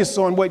focus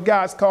on what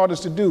God's called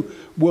us to do,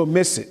 we'll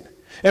miss it.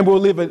 And we'll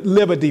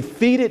live a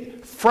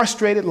defeated,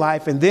 frustrated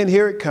life. And then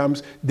here it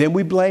comes. Then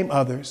we blame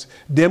others.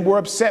 Then we're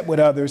upset with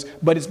others.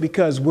 But it's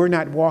because we're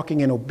not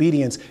walking in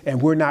obedience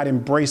and we're not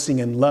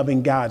embracing and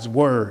loving God's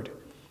word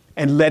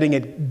and letting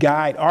it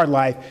guide our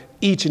life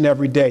each and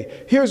every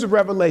day. Here's a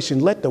revelation.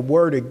 Let the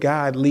word of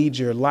God lead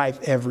your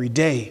life every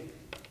day.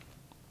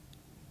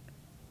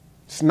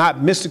 It's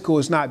not mystical.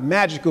 It's not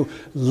magical.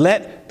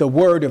 Let the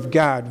word of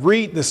God,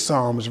 read the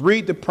Psalms,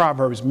 read the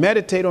Proverbs,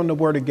 meditate on the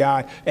word of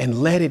God,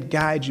 and let it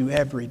guide you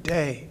every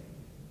day.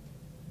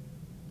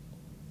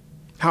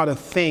 How to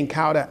think,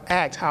 how to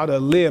act, how to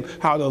live,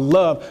 how to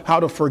love, how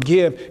to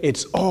forgive.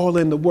 It's all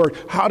in the word.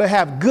 How to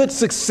have good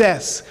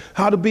success,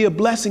 how to be a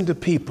blessing to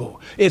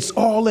people. It's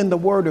all in the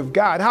word of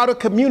God. How to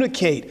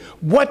communicate,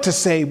 what to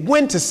say,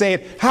 when to say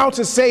it, how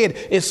to say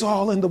it. It's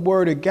all in the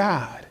word of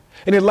God.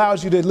 And it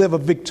allows you to live a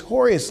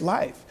victorious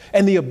life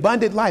and the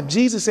abundant life.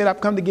 Jesus said,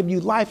 I've come to give you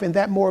life and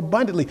that more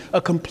abundantly,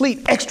 a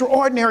complete,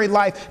 extraordinary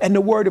life. And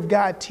the word of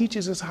God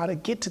teaches us how to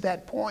get to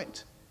that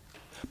point.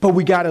 But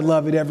we got to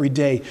love it every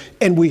day.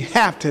 And we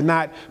have to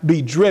not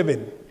be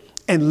driven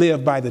and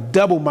live by the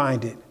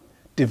double-minded,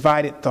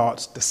 divided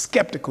thoughts, the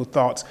skeptical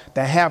thoughts,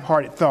 the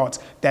half-hearted thoughts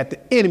that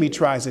the enemy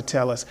tries to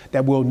tell us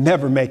that we'll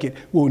never make it,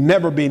 we'll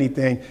never be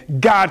anything.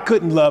 God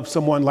couldn't love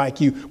someone like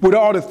you. With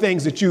all the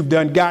things that you've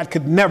done, God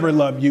could never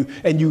love you.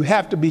 And you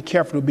have to be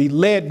careful to be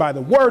led by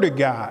the word of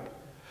God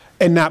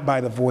and not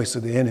by the voice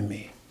of the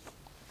enemy.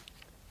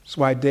 That's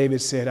why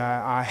David said,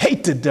 I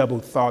hate the double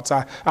thoughts.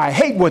 I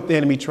hate what the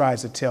enemy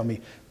tries to tell me,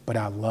 but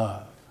I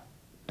love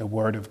the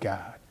word of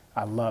God.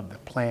 I love the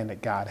plan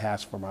that God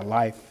has for my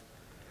life.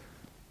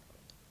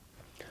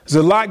 There's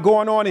a lot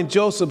going on in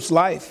Joseph's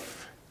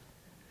life.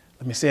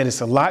 Let me say it.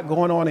 It's a lot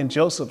going on in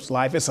Joseph's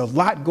life. It's a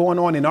lot going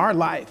on in our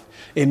life,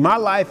 in my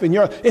life, in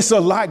your life. It's a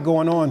lot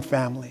going on,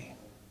 family.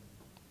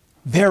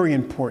 Very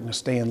important to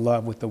stay in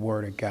love with the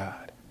word of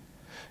God.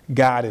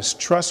 God is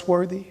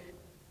trustworthy.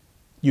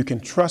 You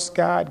can trust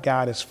God.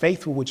 God is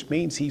faithful, which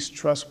means he's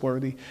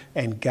trustworthy.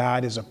 And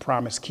God is a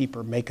promise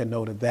keeper. Make a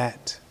note of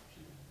that.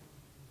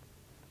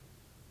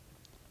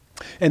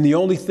 And the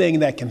only thing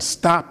that can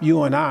stop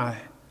you and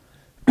I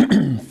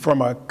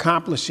from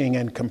accomplishing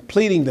and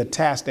completing the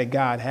task that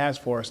God has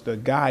for us, the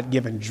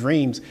God-given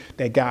dreams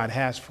that God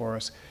has for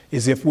us,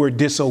 is if we're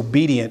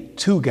disobedient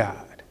to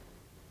God.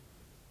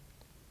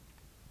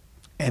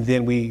 And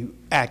then we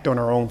act on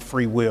our own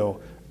free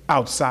will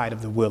outside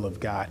of the will of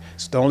God.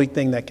 It's the only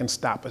thing that can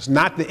stop us.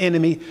 Not the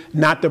enemy,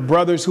 not the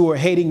brothers who are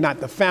hating, not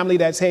the family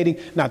that's hating,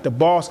 not the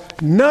boss.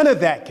 None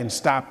of that can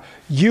stop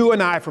you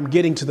and I from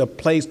getting to the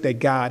place that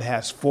God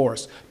has for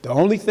us. The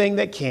only thing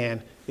that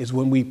can is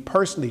when we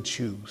personally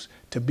choose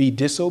to be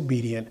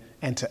disobedient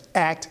and to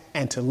act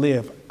and to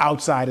live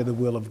outside of the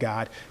will of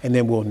God. And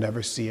then we'll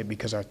never see it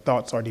because our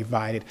thoughts are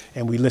divided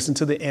and we listen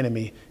to the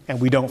enemy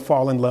and we don't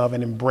fall in love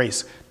and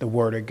embrace the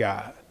word of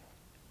God.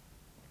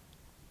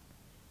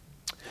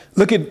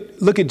 Look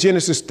at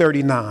Genesis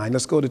 39.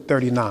 Let's go to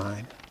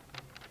 39.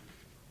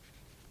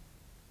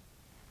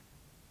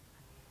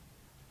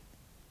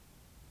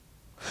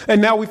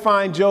 And now we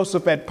find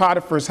Joseph at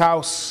Potiphar's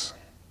house.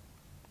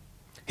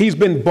 He's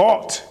been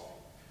bought.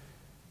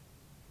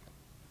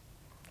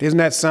 Isn't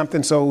that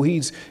something? So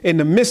he's in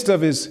the midst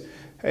of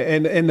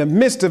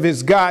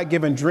his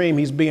God-given dream,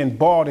 he's being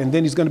bought, and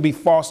then he's going to be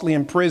falsely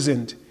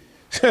imprisoned.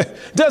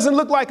 Doesn't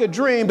look like a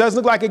dream, doesn't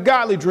look like a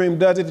godly dream,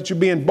 does it? That you're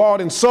being bought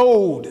and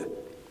sold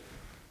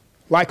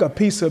like a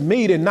piece of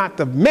meat and not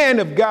the man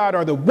of God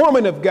or the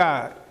woman of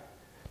God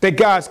that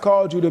God's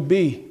called you to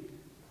be.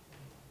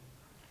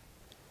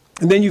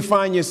 And then you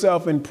find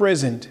yourself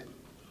imprisoned.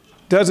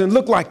 Doesn't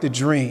look like the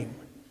dream.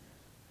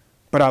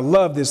 But I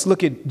love this.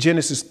 Look at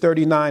Genesis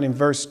 39 and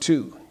verse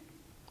 2.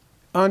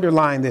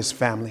 Underline this,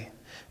 family.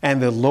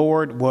 And the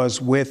Lord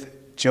was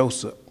with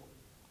Joseph,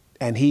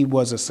 and he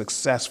was a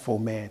successful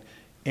man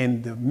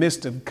in the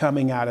midst of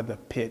coming out of the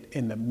pit,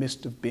 in the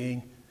midst of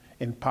being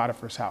in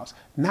Potiphar's house.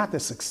 Not the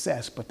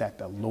success, but that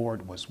the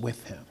Lord was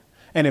with him.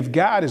 And if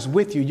God is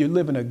with you, you're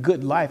living a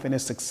good life and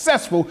it's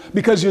successful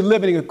because you're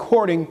living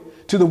according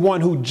to the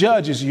one who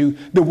judges you,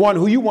 the one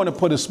who you want to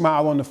put a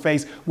smile on the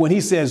face when he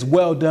says,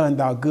 well done,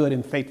 thou good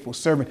and faithful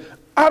servant.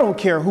 I don't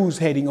care who's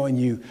hating on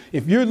you.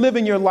 If you're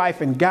living your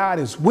life and God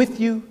is with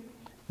you,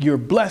 you're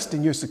blessed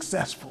and you're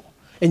successful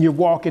and you're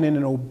walking in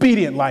an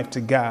obedient life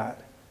to God.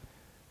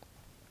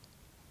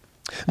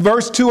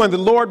 Verse 2, and the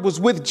Lord was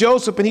with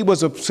Joseph, and he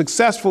was a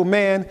successful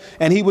man,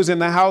 and he was in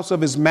the house of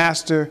his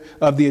master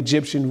of the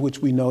Egyptian, which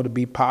we know to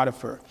be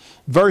Potiphar.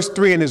 Verse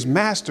 3, and his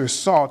master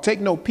saw. Take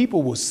note,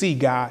 people will see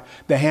God,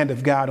 the hand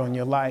of God on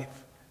your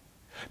life.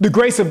 The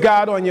grace of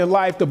God on your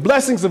life, the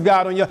blessings of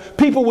God on your life.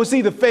 People will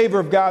see the favor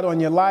of God on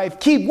your life.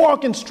 Keep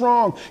walking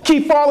strong.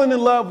 Keep falling in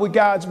love with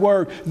God's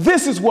word.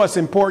 This is what's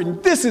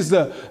important. This is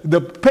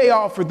the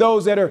payoff for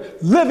those that are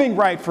living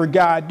right for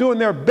God, doing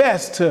their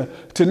best to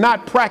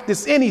not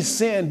practice any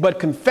sin, but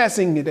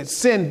confessing that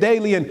sin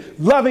daily and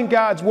loving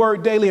God's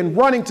word daily and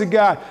running to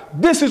God.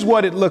 This is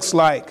what it looks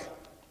like.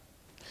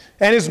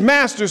 And his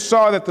master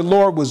saw that the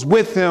Lord was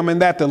with him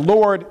and that the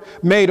Lord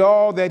made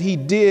all that he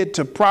did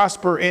to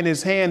prosper in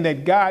his hand,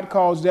 that God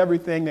caused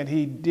everything that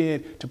he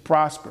did to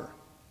prosper.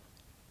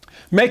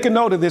 Make a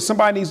note of this.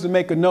 Somebody needs to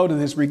make a note of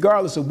this,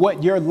 regardless of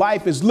what your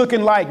life is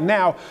looking like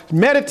now.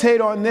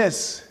 Meditate on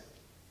this,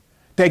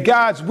 that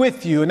God's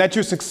with you and that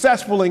you're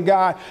successful in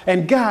God.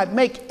 And God,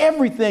 make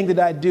everything that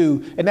I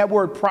do. And that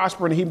word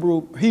prosper in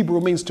Hebrew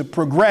means to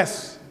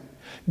progress.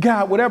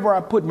 God, whatever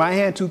I put my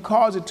hand to,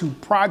 cause it to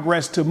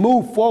progress, to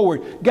move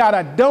forward. God,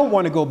 I don't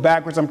want to go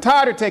backwards. I'm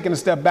tired of taking a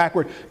step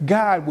backward.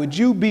 God, would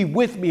you be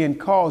with me and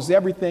cause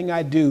everything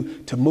I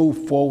do to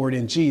move forward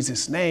in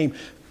Jesus' name?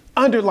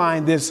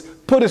 Underline this,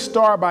 put a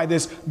star by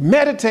this,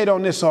 meditate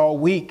on this all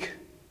week.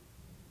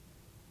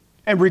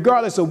 And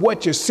regardless of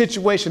what your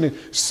situation and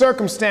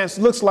circumstance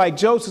looks like,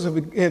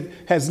 Joseph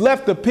has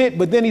left the pit,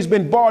 but then he's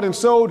been bought and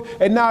sold,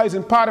 and now he's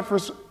in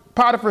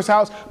Potiphar's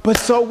house. But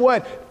so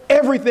what?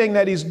 Everything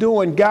that he's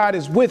doing, God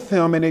is with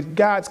him, and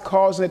God's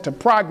causing it to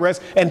progress,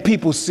 and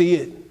people see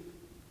it.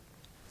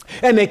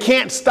 And they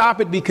can't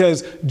stop it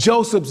because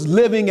Joseph's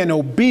living an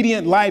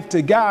obedient life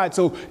to God.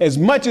 So as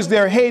much as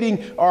they're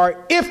hating,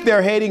 or if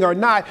they're hating or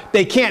not,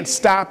 they can't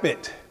stop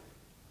it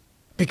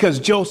because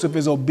Joseph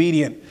is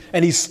obedient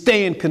and he's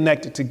staying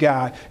connected to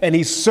God and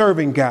he's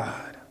serving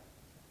God.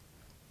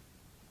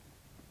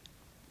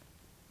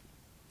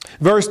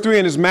 Verse 3,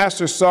 and his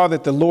master saw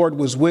that the Lord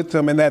was with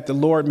him and that the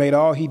Lord made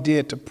all he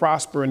did to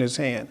prosper in his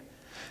hand.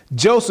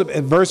 Joseph,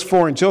 at verse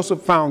 4, and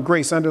Joseph found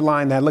grace.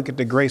 Underline that. Look at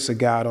the grace of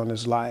God on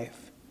his life.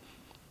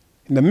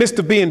 In the midst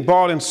of being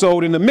bought and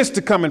sold, in the midst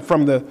of coming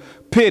from the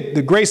pit,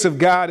 the grace of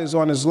God is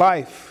on his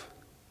life.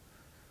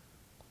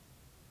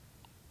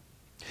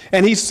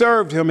 And he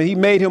served him and he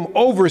made him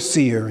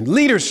overseer and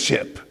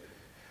leadership.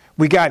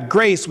 We got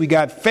grace, we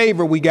got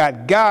favor, we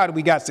got God,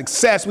 we got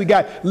success, we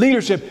got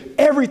leadership,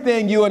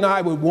 everything you and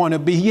I would want to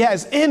be. He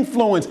has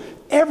influence,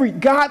 every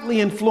godly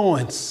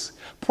influence.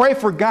 Pray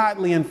for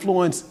godly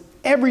influence.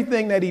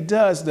 Everything that he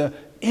does, the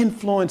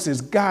influence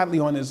is godly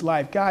on his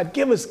life. God,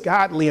 give us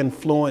godly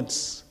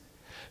influence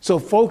so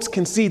folks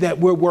can see that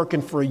we're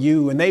working for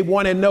you and they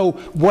want to know,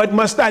 what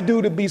must I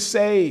do to be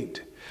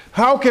saved?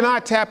 How can I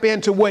tap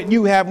into what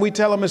you have? And we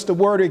tell them it's the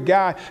word of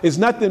God. It's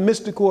nothing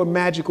mystical or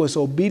magical. It's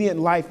obedient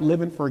life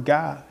living for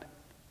God.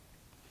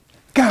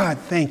 God,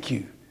 thank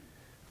you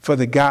for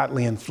the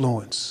godly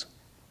influence.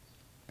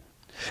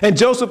 And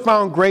Joseph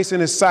found grace in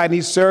his sight, and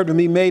he served him.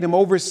 He made him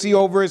oversee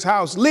over his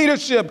house.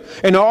 Leadership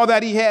and all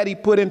that he had, he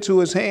put into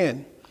his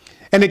hand.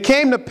 And it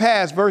came to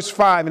pass, verse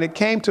 5, and it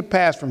came to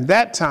pass from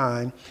that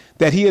time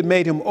that he had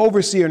made him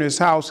overseer in his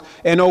house,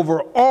 and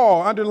over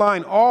all,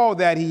 underline all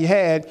that he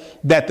had,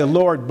 that the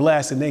Lord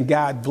blessed. And then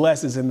God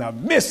blesses in the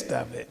midst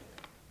of it.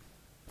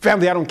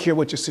 Family, I don't care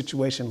what your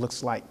situation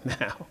looks like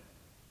now.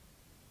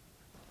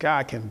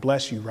 God can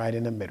bless you right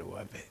in the middle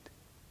of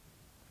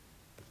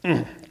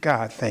it.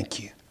 God,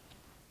 thank you.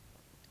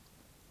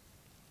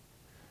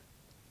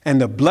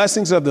 And the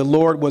blessings of the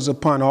Lord was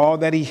upon all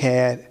that he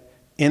had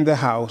in the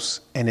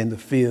house and in the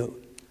field.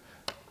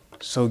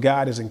 So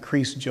God has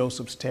increased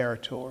Joseph's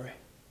territory.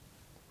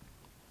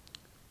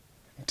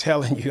 I'm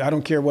telling you, I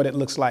don't care what it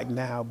looks like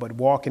now, but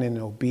walking in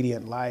an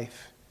obedient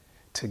life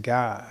to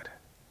God,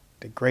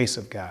 the grace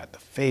of God, the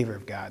favor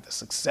of God, the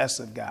success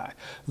of God,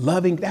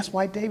 loving. That's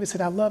why David said,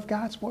 I love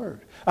God's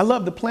word. I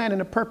love the plan and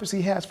the purpose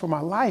he has for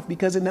my life,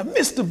 because in the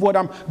midst of what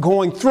I'm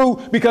going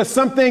through, because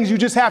some things you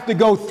just have to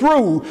go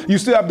through, you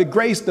still have the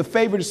grace, the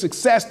favor, the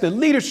success, the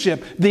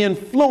leadership, the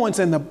influence,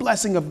 and the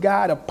blessing of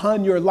God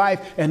upon your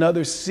life, and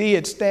others see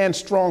it. Stand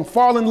strong.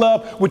 Fall in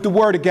love with the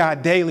word of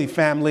God daily,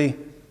 family.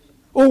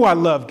 Oh, I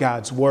love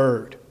God's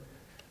word.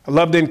 I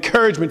love the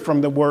encouragement from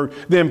the word,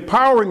 the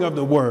empowering of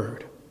the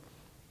word.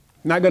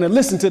 Not going to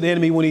listen to the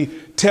enemy when he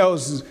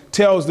tells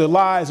the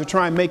lies or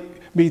try and make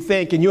me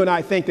think, and you and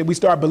I think that we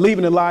start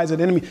believing the lies of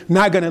the enemy.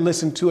 Not going to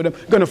listen to it. I'm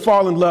going to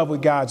fall in love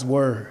with God's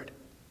word.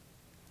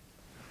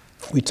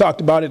 We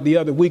talked about it the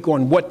other week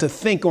on what to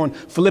think on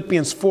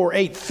Philippians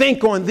 4:8.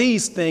 Think on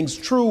these things,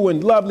 true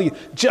and lovely,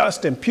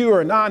 just and pure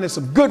and honest,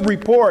 of good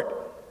report.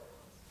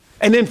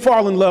 And then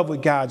fall in love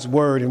with God's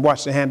word and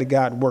watch the hand of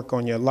God work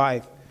on your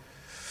life.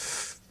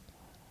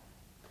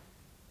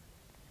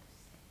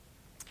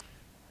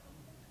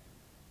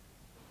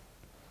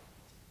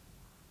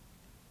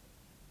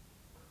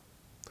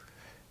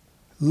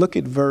 Look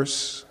at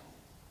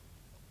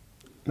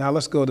now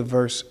let's go to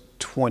verse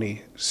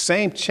 20.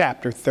 Same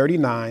chapter,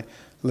 39.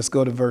 Let's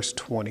go to verse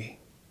 20.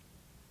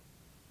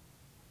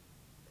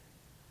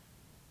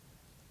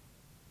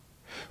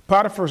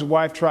 Potiphar's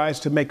wife tries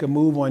to make a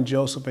move on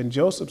Joseph, and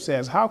Joseph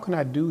says, how can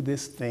I do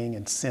this thing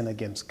and sin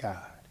against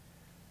God?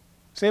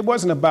 See, it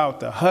wasn't about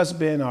the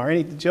husband or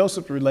anything.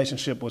 Joseph's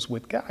relationship was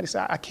with God. He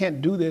said, I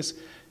can't do this.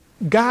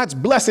 God's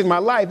blessing my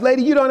life.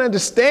 Lady, you don't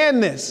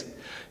understand this.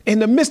 In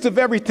the midst of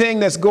everything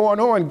that's going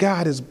on,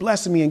 God is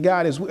blessing me, and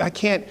God is, I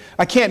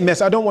can't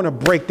mess. I don't want to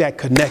break that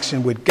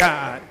connection with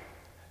God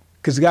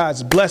because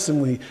God's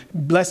blessing me.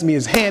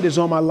 His hand is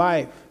on my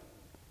life.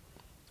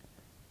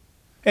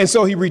 And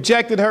so he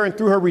rejected her, and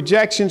through her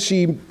rejection,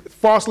 she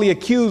falsely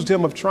accused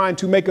him of trying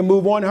to make a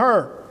move on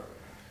her.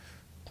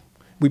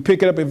 We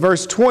pick it up at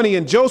verse 20,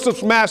 and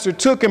Joseph's master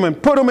took him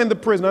and put him in the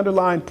prison,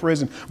 underlined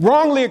prison,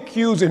 wrongly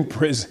accused in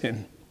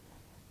prison.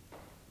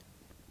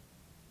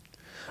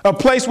 A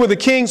place where the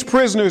king's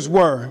prisoners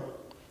were.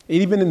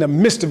 Even in the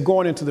midst of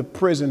going into the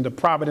prison, the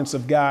providence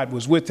of God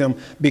was with him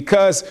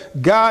because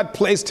God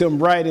placed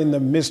him right in the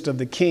midst of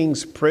the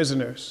king's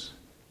prisoners.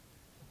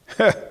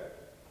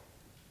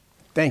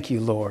 Thank you,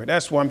 Lord.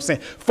 That's what I'm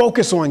saying.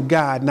 Focus on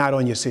God, not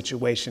on your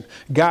situation.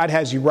 God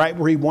has you right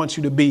where he wants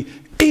you to be,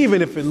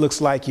 even if it looks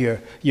like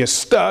you're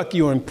stuck,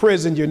 you're in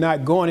prison, you're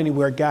not going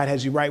anywhere. God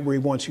has you right where he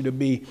wants you to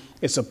be.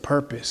 It's a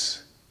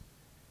purpose,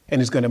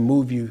 and it's going to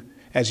move you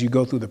as you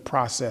go through the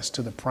process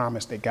to the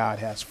promise that God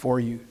has for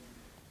you.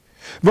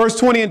 Verse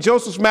 20, and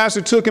Joseph's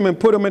master took him and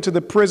put him into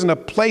the prison, a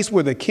place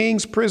where the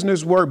king's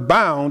prisoners were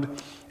bound,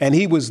 and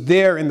he was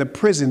there in the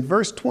prison.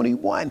 Verse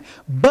 21,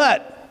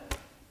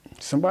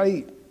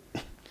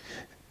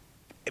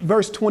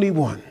 verse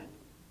 21,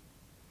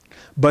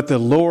 but the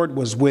Lord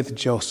was with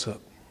Joseph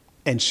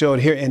and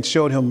showed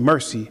him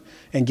mercy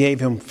and gave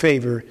him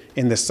favor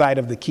in the sight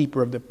of the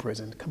keeper of the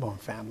prison. Come on,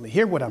 family,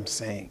 hear what I'm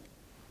saying.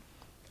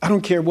 I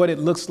don't care what it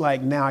looks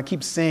like now. I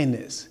keep saying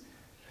this.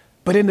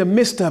 But in the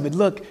midst of it,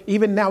 look,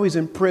 even now he's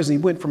in prison.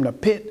 He went from the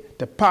pit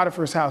to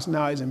Potiphar's house.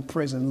 Now he's in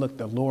prison. Look,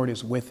 the Lord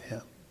is with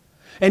him.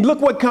 And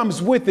look what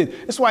comes with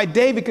it. That's why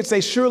David could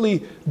say,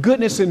 surely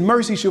goodness and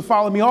mercy shall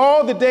follow me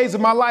all the days of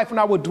my life, and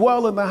I will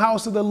dwell in the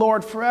house of the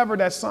Lord forever.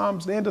 That's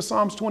the end of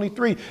Psalms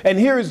 23. And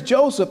here is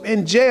Joseph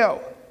in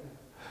jail.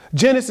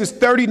 Genesis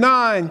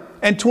 39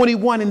 and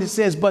 21, and it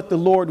says, but the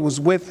Lord was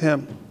with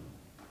him.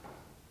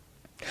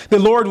 The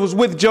Lord was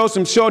with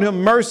Joseph, showed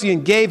him mercy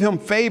and gave him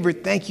favor.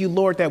 Thank you,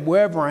 Lord, that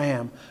wherever I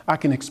am, I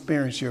can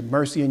experience your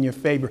mercy and your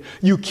favor.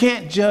 You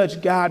can't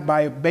judge God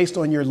based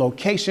on your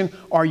location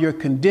or your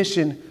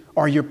condition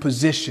or your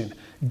position.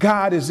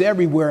 God is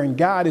everywhere, and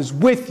God is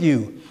with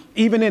you.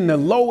 Even in the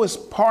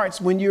lowest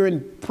parts, when you're in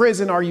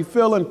prison or you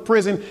feel in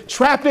prison,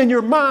 trapped in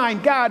your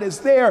mind, God is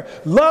there.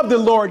 Love the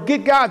Lord.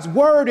 Get God's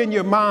word in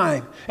your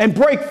mind and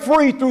break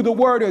free through the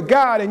word of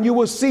God. And you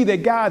will see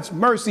that God's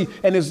mercy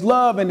and his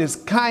love and his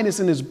kindness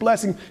and his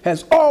blessing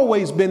has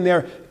always been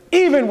there.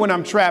 Even when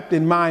I'm trapped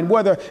in my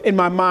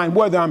mind,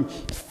 whether I'm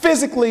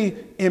physically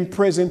in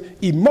prison,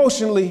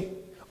 emotionally,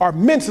 or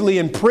mentally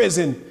in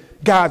prison,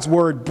 God's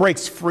word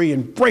breaks free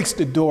and breaks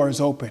the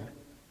doors open.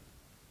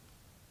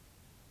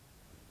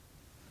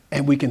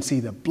 And we can see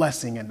the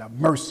blessing and the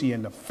mercy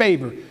and the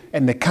favor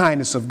and the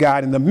kindness of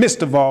God in the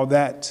midst of all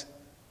that.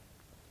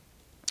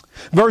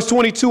 Verse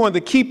 22, and the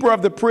keeper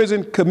of the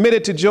prison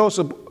committed to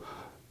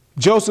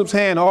Joseph's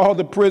hand all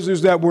the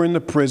prisoners that were in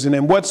the prison,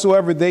 and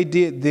whatsoever they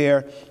did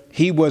there,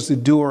 he was the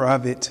doer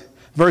of it.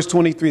 Verse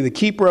 23, the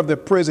keeper of the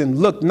prison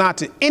looked not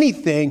to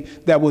anything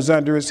that was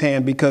under his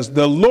hand, because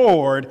the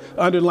Lord,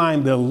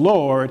 underline the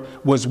Lord,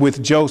 was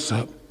with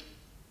Joseph.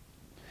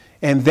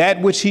 And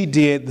that which he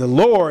did, the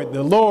Lord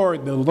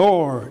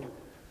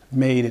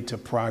made it to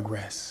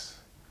progress.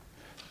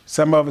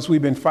 Some of us,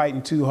 we've been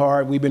fighting too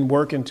hard. We've been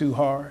working too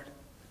hard.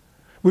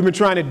 We've been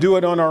trying to do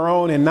it on our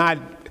own, and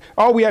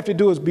all we have to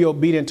do is be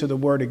obedient to the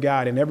word of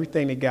God, and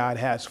everything that God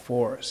has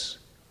for us,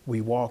 we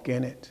walk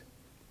in it.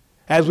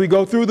 As we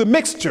go through the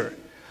mixture,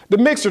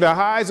 the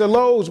highs or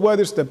lows,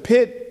 whether it's the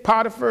pit,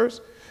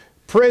 Potiphar's,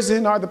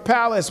 prison, or the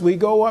palace, we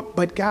go up,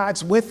 but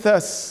God's with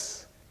us.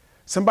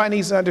 Somebody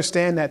needs to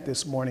understand that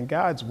this morning.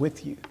 God's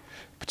with you.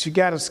 But you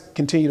got to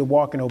continue to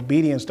walk in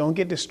obedience. Don't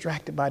get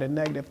distracted by the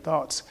negative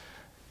thoughts.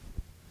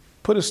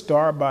 Put a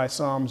star by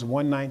Psalms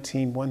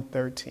 119,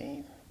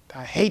 113.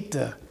 I hate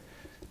the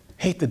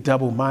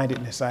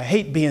double-mindedness. I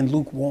hate being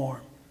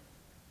lukewarm.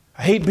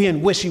 I hate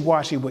being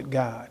wishy-washy with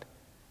God.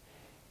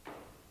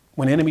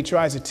 When the enemy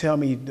tries to tell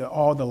me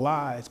all the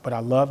lies, but I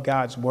love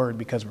God's word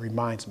because it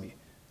reminds me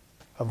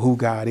of who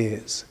God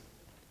is.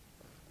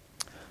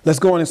 Let's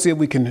go on and see if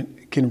we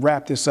can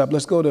wrap this up.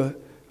 Let's go to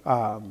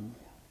I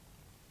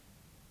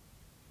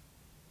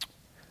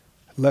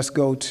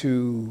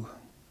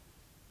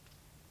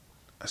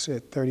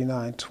said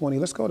 39, 20.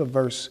 Let's go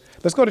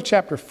to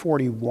chapter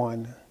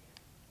 41.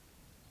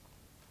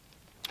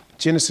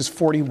 Genesis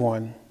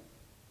 41,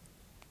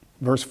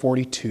 verse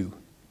 42.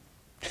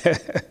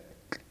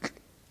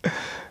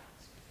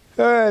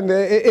 And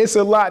it's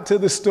a lot to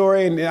the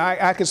story, and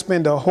I could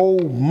spend a whole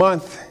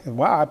month,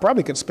 I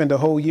probably could spend a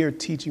whole year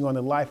teaching on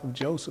the life of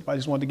Joseph. I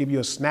just wanted to give you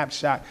a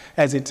snapshot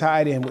as it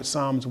tied in with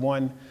Psalms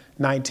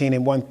 119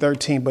 and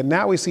 113. But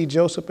now we see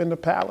Joseph in the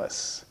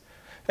palace.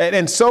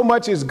 And so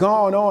much is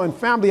going on.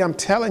 Family, I'm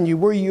telling you,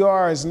 where you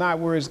are is not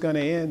where it's going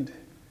to end.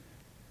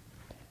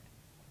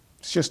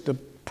 It's just a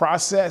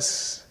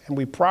process and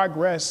we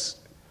progress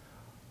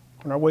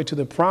on our way to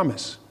the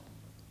promise.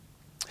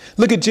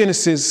 Look at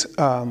Genesis,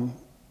 41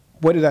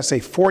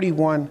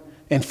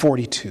 and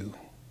 42.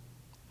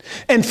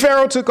 And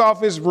Pharaoh took off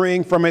his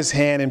ring from his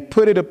hand and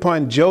put it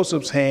upon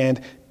Joseph's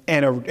hand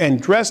and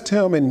dressed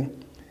him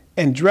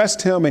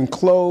in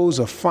clothes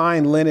of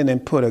fine linen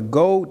and put a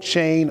gold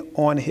chain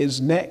on his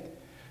neck.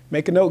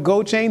 Make a note,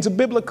 gold chains are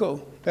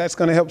biblical. That's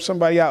going to help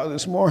somebody out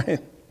this morning.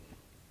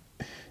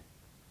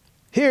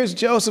 Here's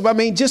Joseph. I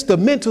mean, just the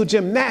mental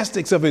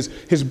gymnastics of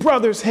his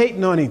brothers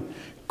hating on him,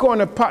 going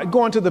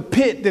to the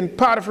pit, then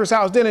Potiphar's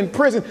house, then in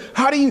prison.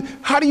 How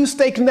do you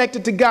stay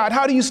connected to God?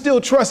 How do you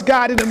still trust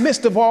God in the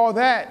midst of all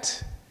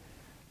that?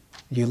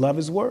 You love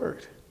his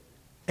word.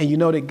 And you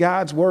know that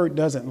God's word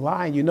doesn't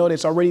lie. You know that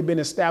it's already been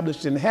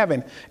established in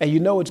heaven. And you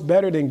know it's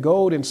better than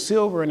gold and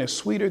silver and it's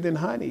sweeter than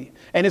honey.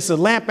 And it's a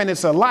lamp and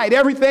it's a light.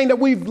 Everything that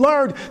we've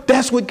learned,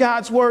 that's what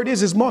God's word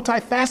is. It's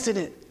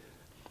multifaceted.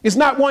 It's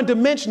not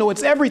one-dimensional.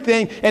 It's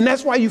everything. And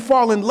that's why you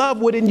fall in love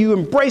with it and you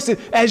embrace it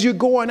as you're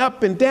going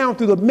up and down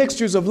through the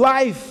mixtures of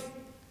life.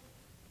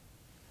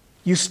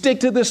 You stick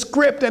to the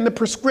script and the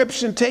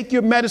prescription. Take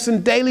your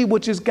medicine daily,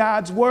 which is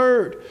God's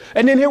word.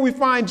 And then here we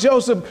find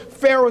Joseph.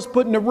 Pharaoh's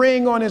putting a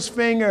ring on his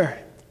finger.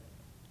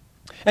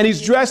 And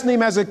he's dressing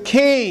him as a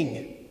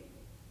king.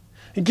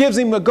 He gives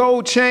him a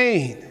gold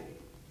chain.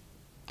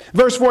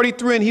 Verse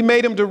 43, and he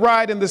made him to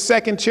ride in the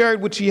second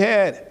chariot which he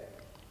had.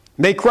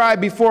 They cried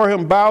before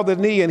him, bow the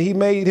knee, and he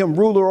made him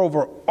ruler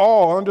over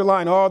all,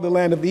 underline all the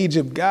land of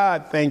Egypt.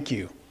 God, thank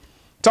you.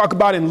 Talk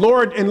about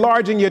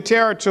enlarging your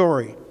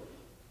territory.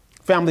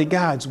 Family,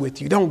 God's with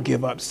you. Don't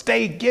give up.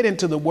 Get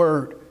into the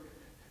word.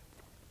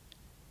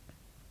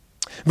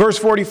 Verse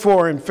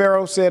 44, and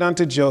Pharaoh said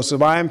unto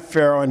Joseph, I am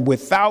Pharaoh, and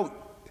without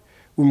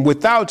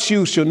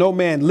you shall no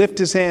man lift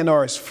his hand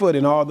or his foot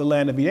in all the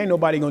land of Egypt. Ain't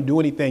nobody going to do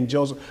anything,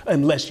 Joseph,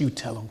 unless you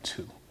tell them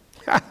to.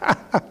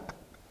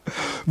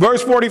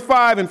 Verse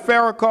 45, and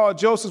Pharaoh called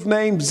Joseph's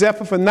name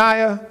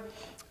Zephaniah,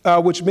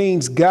 which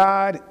means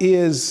God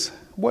is,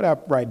 what I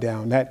write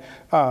down? That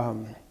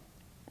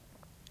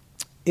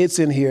it's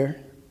in here.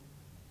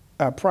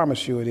 I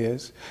promise you it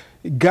is.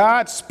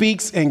 God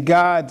speaks and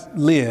God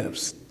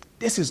lives.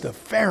 This is the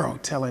Pharaoh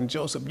telling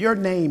Joseph, your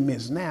name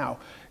is now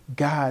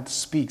God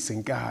speaks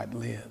and God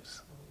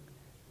lives.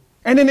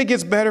 And then it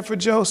gets better for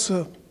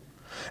Joseph.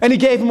 And he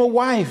gave him a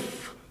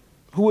wife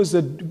who was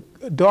the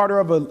daughter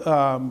of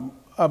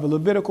a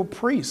Levitical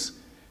priest.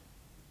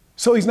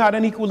 So he's not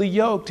unequally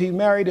yoked. He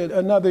married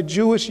another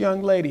Jewish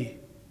young lady,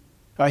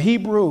 a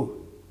Hebrew.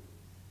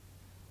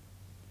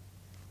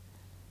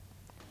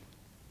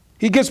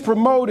 He gets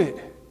promoted.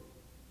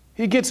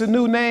 He gets a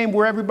new name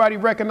where everybody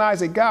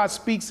recognizes that God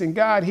speaks and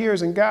God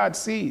hears and God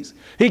sees.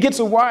 He gets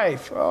a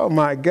wife. Oh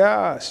my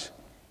gosh.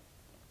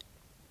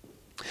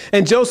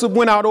 And Joseph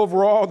went out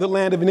over all the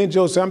land of, and then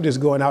Joseph, I'm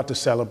just going out to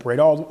celebrate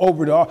all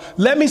over the all.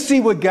 Let me see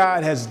what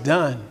God has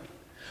done.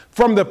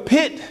 From the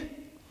pit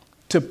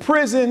to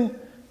prison,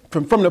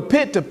 from the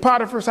pit to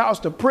Potiphar's house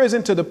to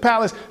prison to the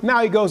palace.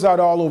 Now he goes out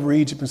all over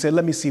Egypt and said,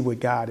 let me see what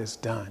God has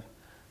done.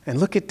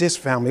 And look at this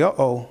family.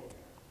 Uh-oh.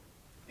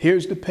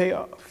 Here's the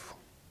payoff.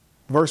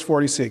 Verse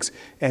 46.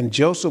 And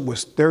Joseph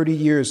was 30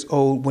 years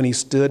old when he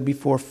stood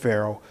before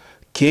Pharaoh,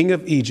 king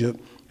of Egypt.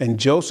 And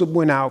Joseph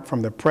went out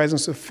from the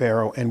presence of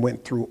Pharaoh and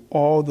went through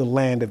all the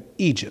land of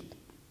Egypt.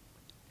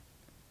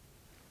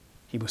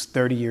 He was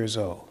 30 years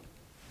old.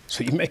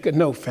 So you make a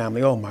note,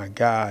 family. Oh my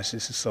gosh,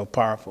 this is so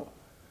powerful.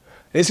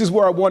 This is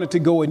where I wanted to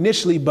go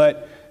initially,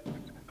 but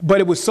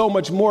it was so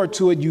much more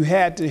to it. You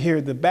had to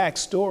hear the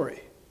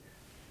backstory.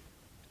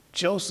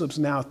 Joseph's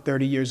now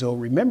 30 years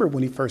old. Remember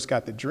when he first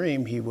got the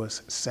dream, he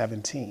was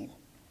 17.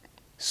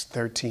 It's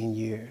 13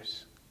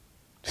 years.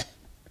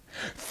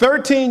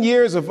 13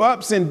 years of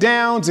ups and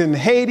downs and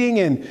hating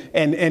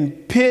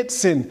and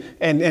pits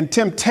and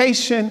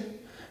temptation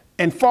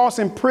and false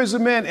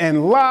imprisonment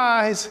and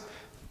lies.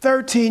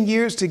 13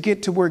 years to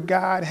get to where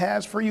God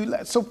has for you.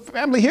 So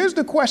family, here's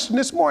the question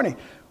this morning.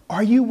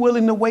 Are you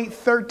willing to wait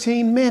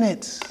 13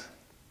 minutes?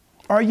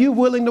 Are you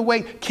willing to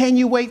wait? Can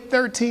you wait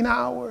 13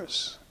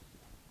 hours?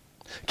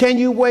 Can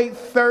you wait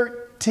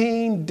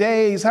 13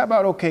 days? How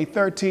about,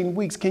 13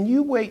 weeks? Can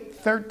you wait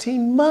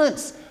 13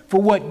 months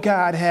for what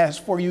God has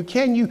for you?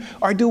 Can you,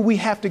 or do we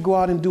have to go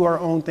out and do our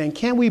own thing?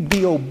 Can we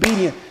be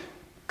obedient?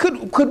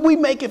 Could we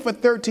make it for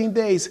 13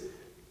 days?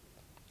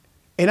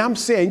 And I'm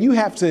saying you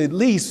have to at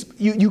least,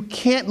 you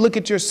can't look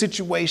at your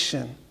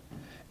situation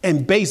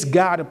and base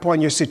God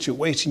upon your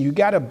situation. You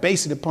got to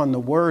base it upon the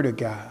word of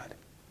God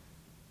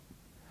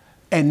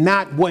and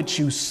not what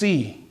you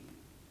see.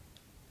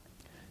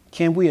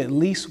 Can we at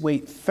least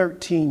wait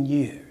 13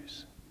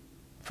 years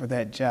for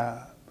that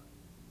job,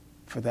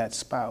 for that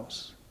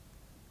spouse,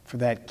 for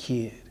that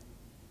kid,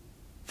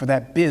 for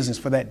that business,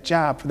 for that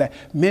job, for that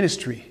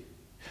ministry,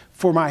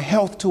 for my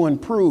health to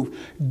improve?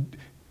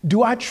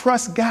 Do I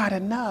trust God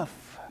enough?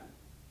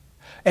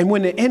 And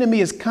when the enemy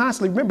is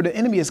the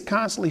enemy is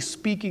constantly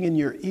speaking in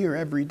your ear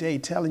every day,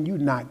 telling you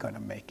not going to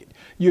make it.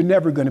 You're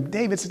never going to.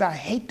 David said, I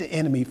hate the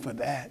enemy for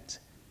that.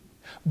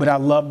 But I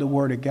love the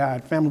word of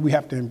God. Family, we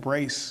have to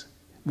embrace.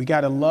 We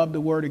got to love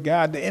the word of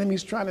God. The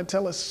enemy's trying to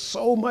tell us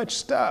so much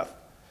stuff.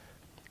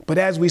 But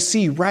as we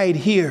see right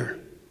here,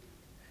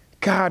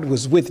 God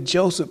was with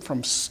Joseph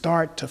from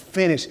start to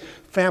finish.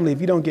 Family,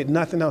 if you don't get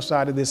nothing else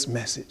out of this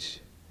message,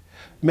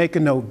 make a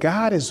note.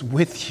 God is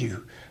with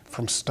you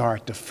from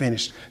start to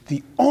finish.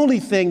 The only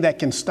thing that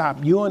can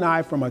stop you and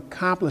I from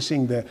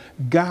accomplishing the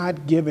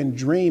God-given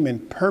dream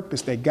and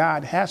purpose that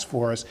God has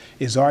for us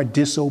is our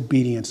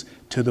disobedience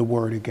to the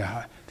word of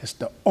God. That's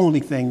the only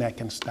thing that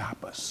can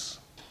stop us.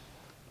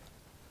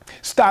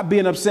 Stop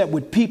being upset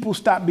with people.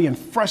 Stop being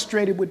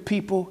frustrated with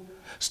people.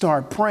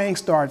 Start praying,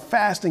 start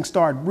fasting,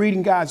 start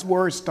reading God's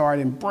word, start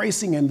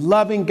embracing and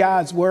loving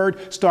God's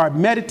word, start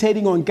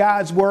meditating on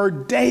God's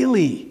word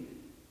daily.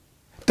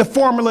 The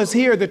formula is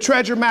here. The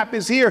treasure map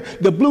is here.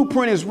 The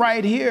blueprint is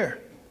right here.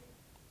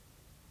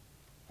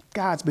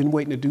 God's been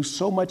waiting to do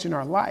so much in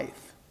our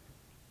life,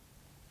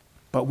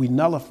 but we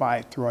nullify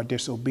it through our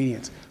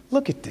disobedience.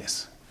 Look at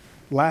this.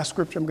 Last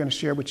scripture I'm going to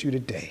share with you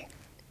today.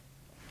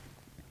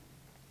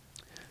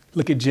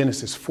 Look at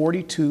Genesis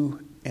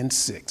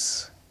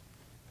 42:6.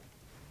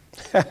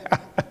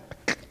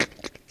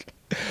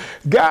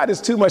 God is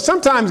too much.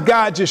 Sometimes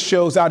God just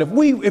shows out.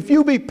 If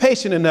you be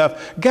patient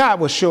enough, God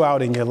will show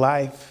out in your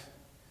life.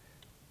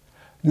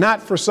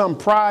 Not for some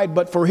pride,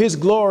 but for his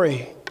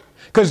glory.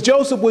 Because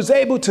Joseph was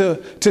able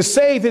to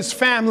save his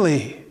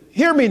family.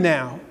 Hear me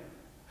now.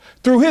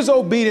 Through his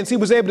obedience, he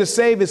was able to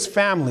save his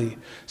family,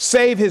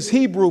 save his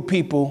Hebrew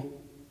people,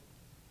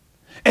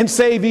 and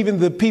save even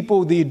the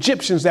people, the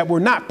Egyptians that were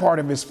not part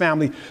of his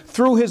family.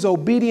 Through his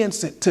obedience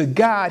to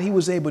God, he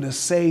was able to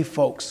save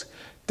folks.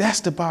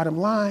 That's the bottom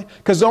line.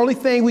 Because the only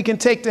thing we can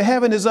take to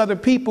heaven is other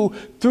people.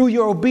 Through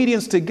your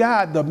obedience to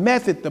God, the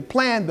method, the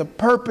plan, the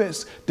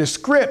purpose, the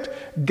script.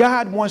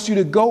 God wants you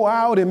to go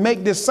out and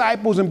make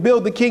disciples and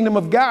build the kingdom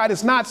of God.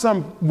 It's not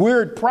some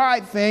weird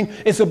pride thing.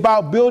 It's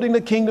about building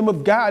the kingdom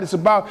of God. It's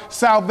about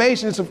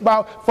salvation. It's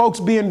about folks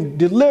being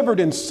delivered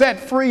and set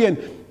free and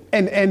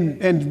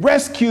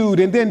rescued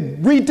and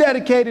then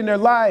rededicating their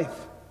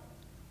life.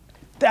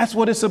 That's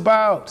what it's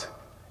about.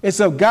 It's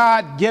a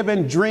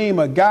God-given dream,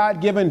 a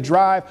God-given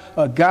drive,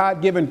 a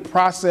God-given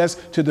process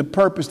to the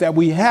purpose that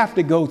we have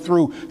to go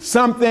through.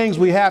 Some things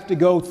we have to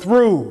go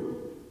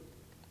through.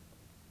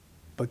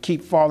 But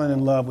keep falling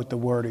in love with the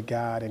word of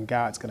God, and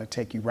God's going to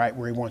take you right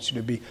where he wants you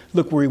to be.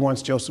 Look where he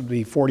wants Joseph to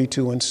be,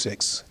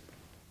 42:6.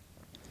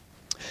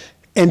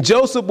 And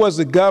Joseph was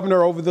the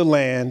governor over the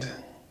land,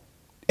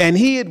 and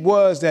he it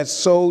was that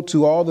sold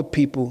to all the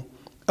people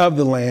of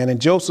the land. And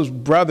Joseph's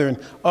brethren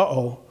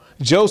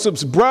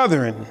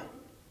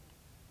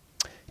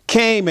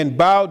came and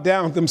bowed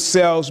down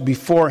themselves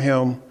before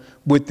him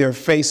with their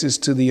faces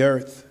to the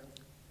earth.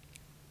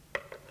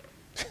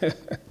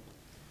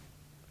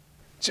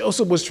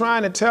 Joseph was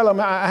trying to tell them,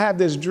 I have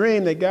this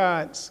dream that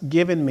God's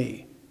given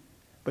me.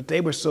 But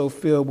they were so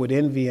filled with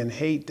envy and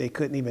hate, they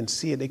couldn't even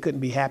see it. They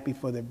couldn't be happy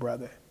for their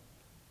brother.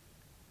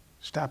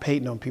 Stop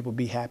hating on people,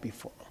 be happy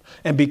for them.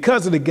 And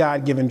because of the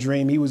God-given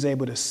dream, he was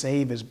able to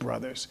save his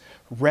brothers,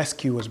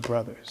 rescue his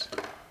brothers.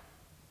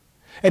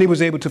 And he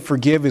was able to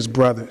forgive his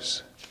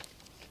brothers.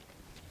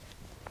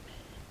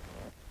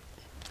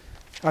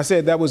 I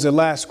said that was the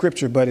last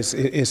scripture, but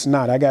it's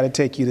not. I got to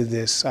take you to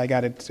this. I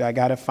got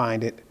to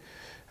find it.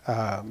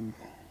 Let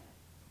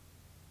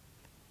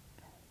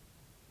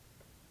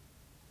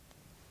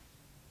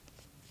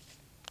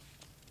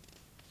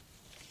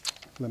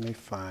me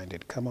find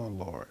it. Come on,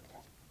 Lord.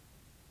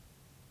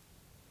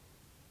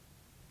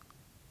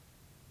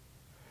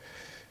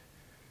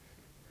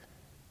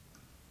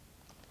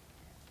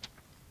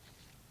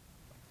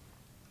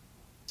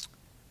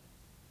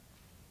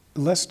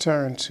 Let's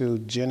turn to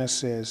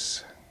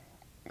Genesis,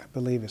 I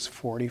believe it's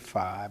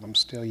 45.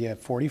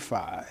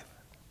 45.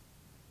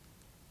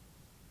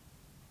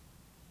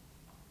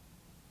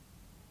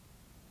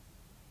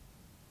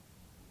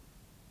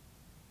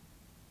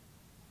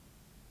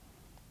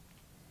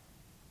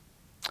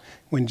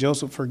 When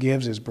Joseph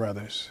forgives his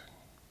brothers.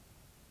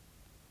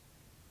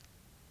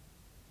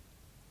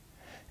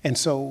 And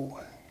so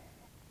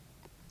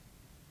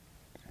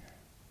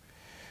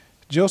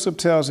Joseph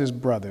tells his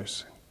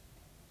brothers,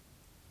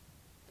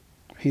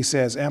 he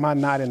says, am I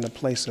not in the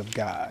place of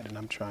God? And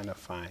I'm trying to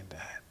find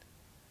that.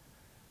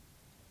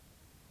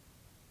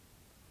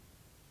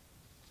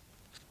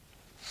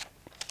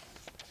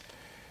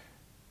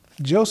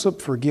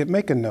 Joseph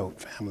make a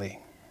note, family.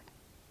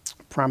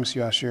 I promise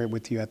you I'll share it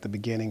with you at the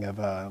beginning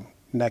of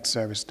next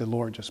service. The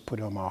Lord just put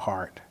it on my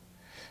heart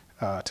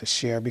to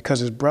share,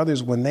 because his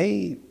brothers, when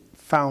they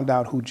found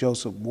out who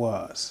Joseph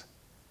was,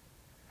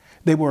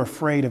 they were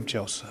afraid of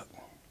Joseph.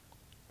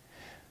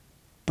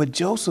 But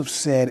Joseph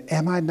said,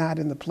 am I not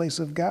in the place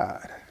of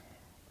God?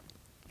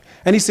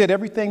 And he said,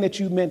 everything that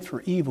you meant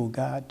for evil,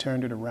 God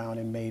turned it around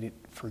and made it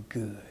for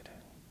good.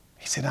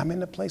 He said, I'm in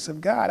the place of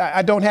God.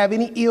 I don't have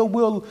any ill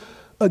will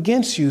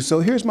against you. So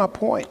here's my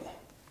point.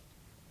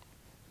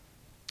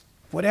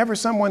 Whatever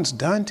someone's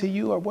done to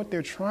you or what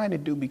they're trying to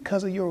do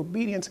because of your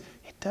obedience,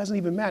 it doesn't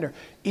even matter.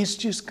 It's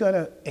just going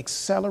to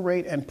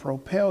accelerate and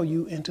propel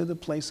you into the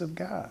place of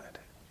God.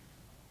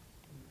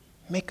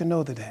 Make a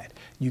note of that.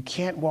 You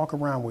can't walk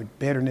around with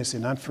bitterness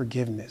and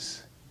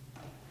unforgiveness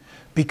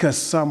because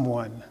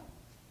someone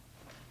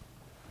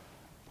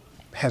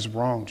has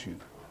wronged you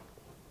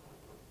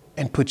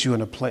and put you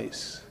in a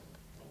place.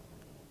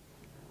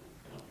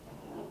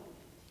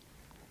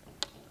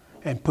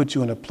 And put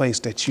you in a place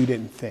that you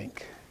didn't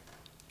think.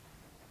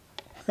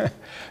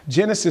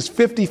 Genesis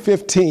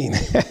 50:15.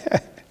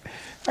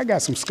 I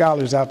got some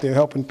scholars out there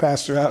helping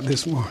Pastor out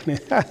this morning.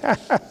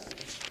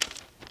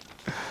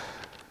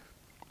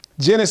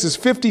 Genesis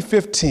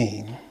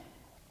 50:15.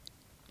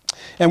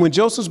 And when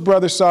Joseph's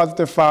brothers saw that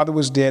their father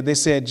was dead, they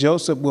said,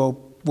 Joseph will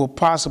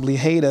possibly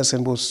hate us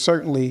and will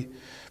certainly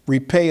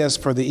repay us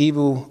for the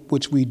evil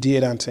which we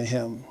did unto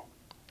him.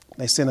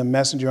 They sent a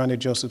messenger unto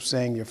Joseph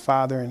saying, Your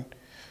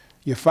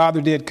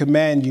father did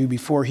command you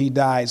before he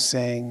died,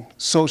 saying,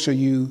 so shall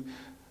you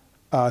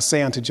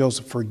say unto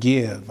Joseph,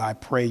 forgive, I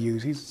pray you.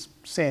 He's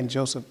saying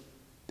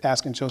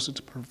asking Joseph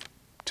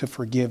to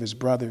forgive his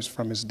brothers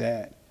from his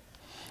dad.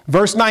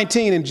 Verse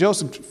 19 in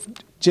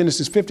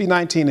Genesis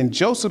 50:19, and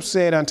Joseph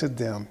said unto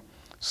them,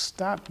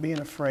 stop being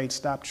afraid,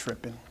 stop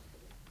tripping.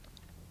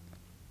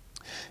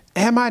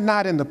 Am I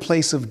not in the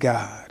place of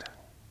God?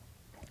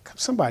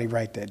 Somebody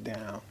write that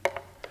down.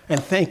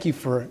 And thank you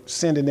for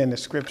sending in the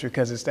scripture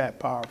because it's that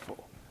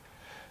powerful.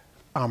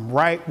 I'm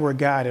right where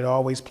God had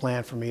always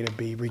planned for me to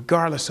be,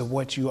 regardless of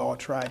what you all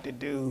tried to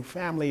do.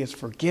 Family is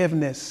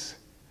forgiveness.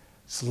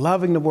 It's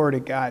loving the word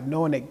of God,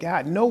 knowing that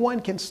God, no one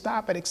can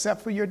stop it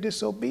except for your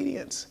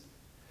disobedience.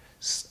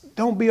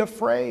 Don't be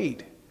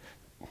afraid.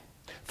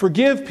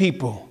 Forgive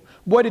people.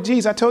 What did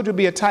Jesus? I told you to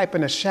be a type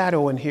and a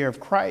shadow in here of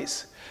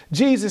Christ.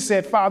 Jesus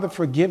said, Father,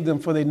 forgive them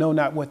for they know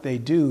not what they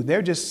do.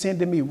 They're just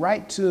sending me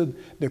right to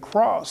the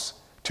cross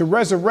to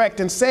resurrect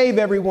and save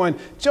everyone.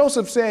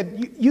 Joseph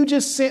said, you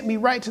just sent me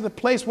right to the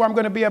place where I'm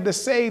going to be able to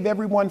save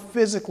everyone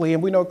physically.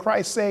 And we know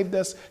Christ saved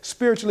us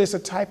spiritually. It's a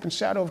type and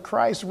shadow of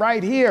Christ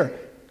right here.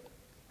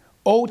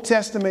 Old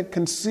Testament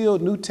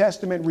concealed, New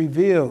Testament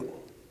revealed.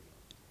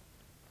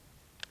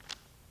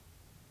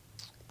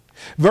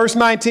 Verse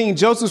 19,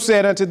 Joseph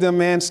said unto them,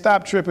 man,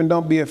 stop tripping,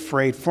 don't be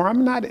afraid.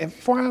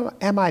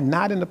 Am I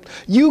not in the...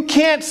 You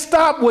can't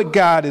stop what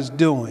God is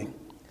doing.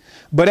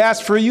 But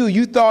as for you,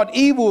 you thought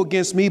evil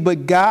against me,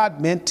 but God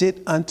meant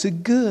it unto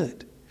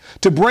good,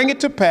 to bring it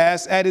to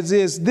pass as it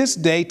is this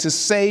day, to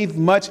save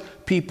much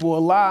people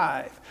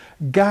alive.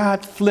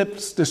 God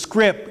flips the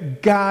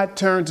script. God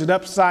turns it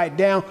upside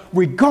down,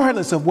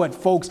 regardless of what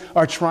folks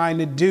are trying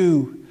to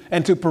do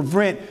and to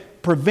prevent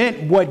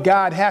what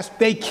God has.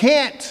 They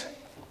can't.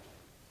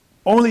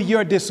 Only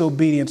your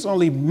disobedience,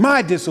 only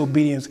my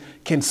disobedience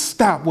can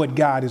stop what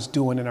God is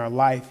doing in our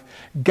life.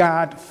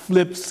 God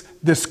flips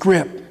the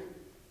script.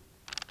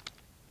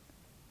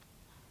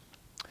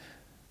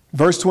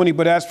 Verse 20,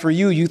 but as for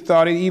you, you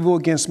thought it evil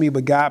against me,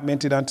 but God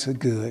meant it unto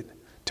good,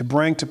 to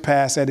bring to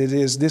pass that it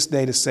is this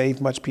day to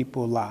save much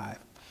people alive.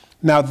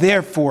 Now,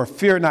 therefore,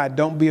 fear not,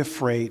 don't be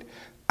afraid.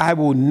 I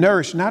will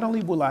nourish. Not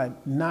only will I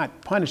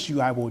not punish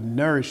you, I will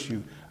nourish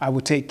you. I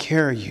will take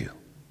care of you.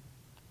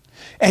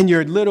 And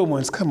your little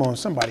ones, come on,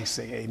 somebody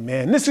say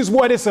amen. This is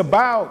what it's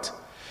about.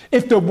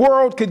 If the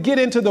world could get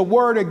into the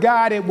word of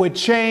God, it would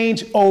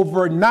change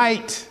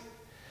overnight.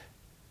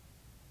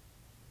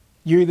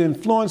 You're either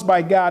influenced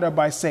by God or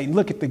by Satan.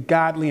 Look at the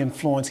godly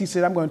influence. He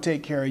said, I'm going to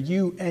take care of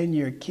you and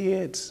your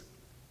kids.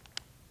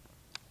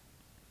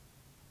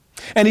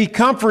 And he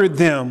comforted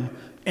them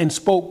and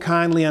spoke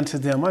kindly unto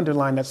them.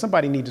 Underline that.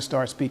 Somebody need to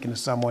start speaking to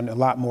someone a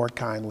lot more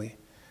kindly.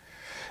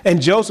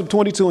 And Joseph,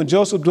 22, and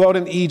Joseph dwelt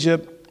in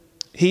Egypt,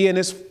 he and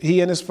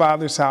his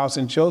father's house,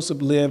 and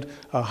Joseph lived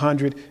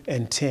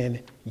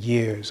 110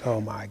 years.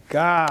 Oh my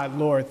God,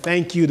 Lord,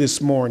 thank you this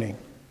morning.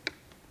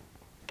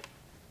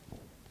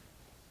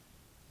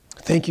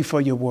 Thank you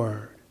for your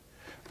word.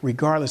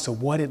 Regardless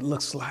of what it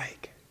looks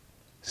like,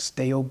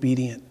 stay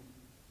obedient.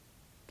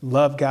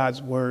 Love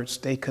God's word.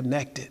 Stay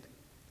connected.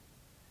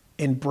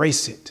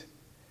 Embrace it.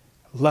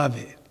 Love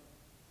it.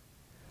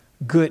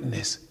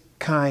 Goodness,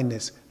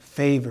 kindness,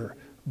 favor,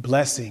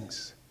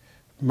 blessings,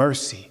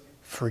 mercy,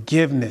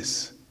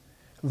 forgiveness,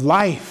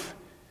 life,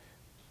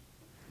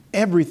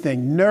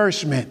 everything,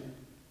 nourishment,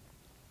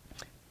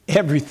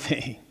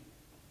 everything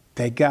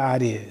that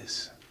God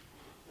is.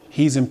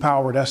 He's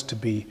empowered us to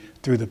be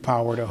through the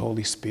power of the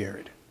Holy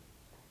Spirit.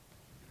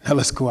 Now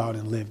let's go out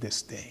and live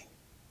this thing.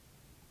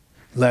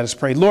 Let us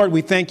pray. Lord,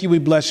 we thank you, we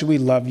bless you, we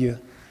love you.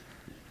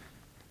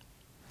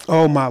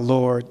 Oh, my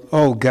Lord,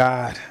 oh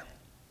God.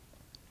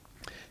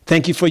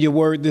 Thank you for your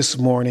word this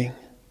morning.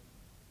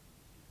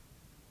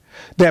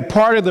 That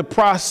part of the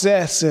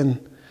process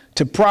and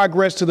to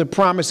progress to the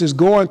promise is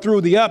going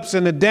through the ups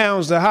and the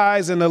downs, the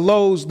highs and the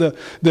lows, the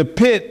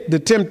pit, the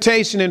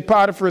temptation in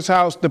Potiphar's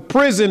house, the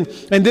prison,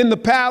 and then the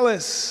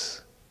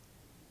palace.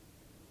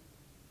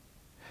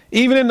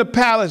 Even in the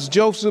palace,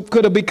 Joseph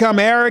could have become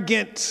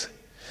arrogant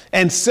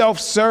and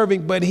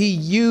self-serving, but he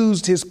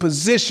used his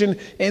position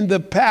in the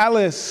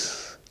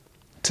palace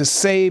to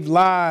save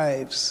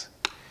lives.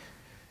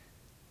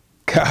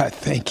 God,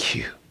 thank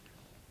you.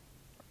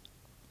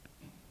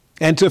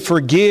 And to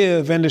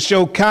forgive and to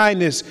show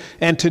kindness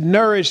and to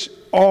nourish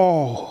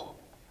all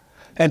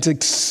and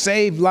to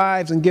save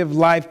lives and give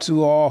life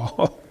to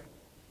all.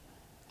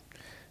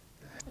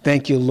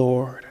 Thank you,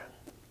 Lord.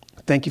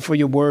 Thank you for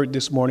your word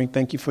this morning.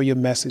 Thank you for your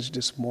message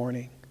this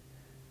morning.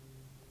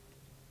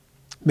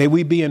 May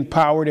we be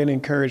empowered and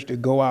encouraged to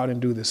go out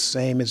and do the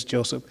same as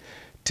Joseph,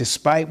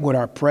 despite what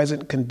our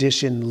present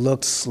condition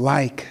looks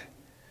like.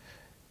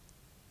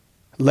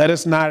 Let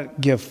us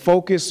not give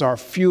focus, our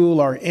fuel,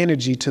 our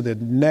energy to the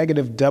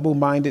negative,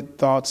 double-minded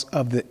thoughts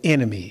of the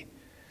enemy,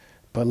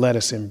 but let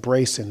us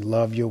embrace and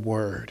love your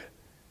word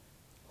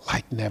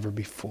like never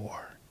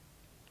before.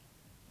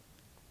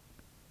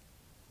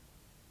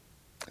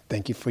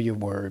 Thank you for your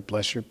word.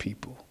 Bless your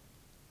people.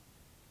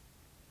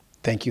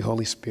 Thank you,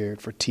 Holy Spirit,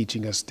 for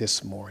teaching us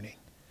this morning.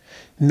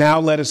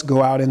 Now let us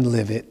go out and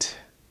live it.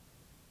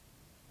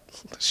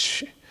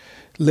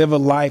 Live a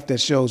life that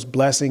shows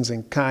blessings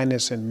and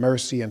kindness and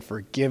mercy and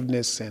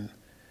forgiveness and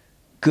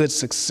good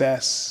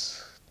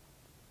success.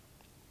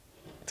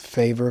 The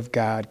favor of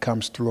God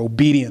comes through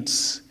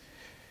obedience.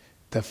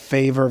 The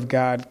favor of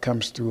God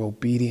comes through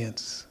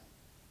obedience.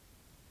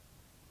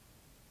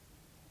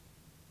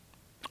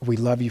 We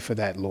love you for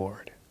that,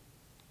 Lord.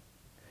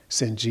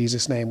 It's in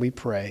Jesus' name we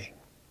pray.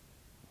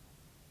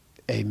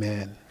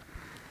 Amen.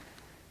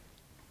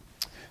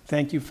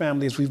 Thank you,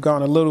 family. As we've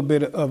gone a little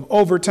bit of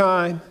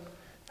overtime,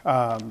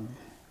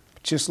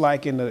 just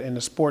like in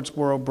the sports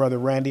world, Brother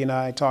Randy and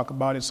I talk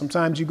about it.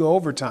 Sometimes you go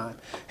overtime.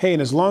 Hey,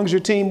 and as long as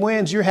your team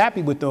wins, you're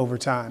happy with the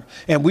overtime.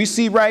 And we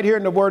see right here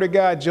in the Word of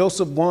God,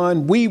 Joseph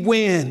won, we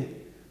win.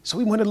 So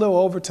we went a little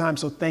overtime.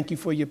 So thank you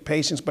for your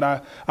patience.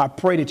 But I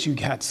pray that you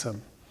got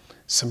some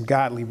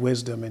godly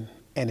wisdom and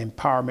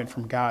empowerment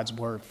from God's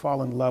word.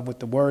 Fall in love with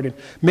the word. And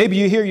maybe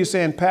you hear you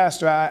saying,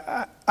 Pastor,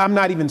 I'm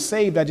not even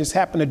saved. I just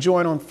happened to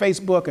join on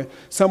Facebook and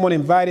someone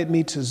invited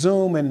me to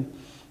Zoom and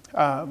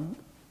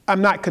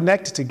I'm not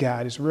connected to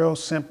God. It's real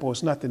simple.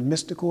 It's nothing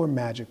mystical or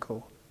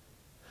magical.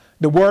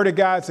 The word of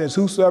God says,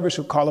 whosoever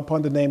shall call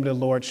upon the name of the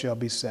Lord shall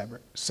be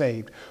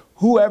saved.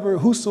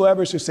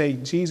 Whosoever shall say,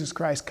 Jesus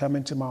Christ, come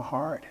into my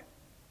heart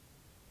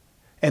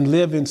and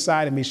live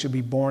inside of me shall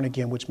be born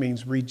again, which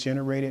means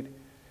regenerated,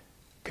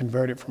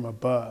 converted from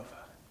above.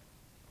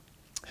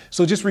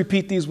 So just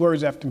repeat these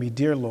words after me.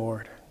 Dear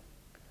Lord,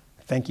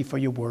 thank you for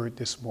your word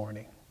this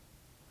morning.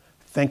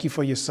 Thank you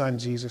for your son,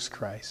 Jesus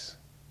Christ.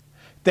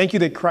 Thank you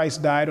that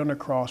Christ died on the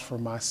cross for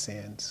my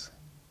sins.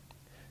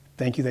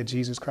 Thank you that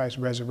Jesus Christ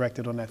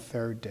resurrected on that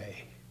third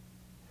day.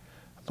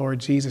 Lord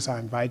Jesus, I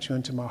invite you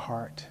into my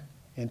heart,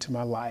 into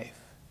my life.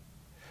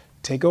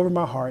 Take over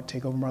my heart,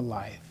 take over my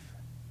life.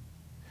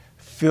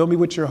 Fill me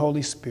with your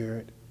Holy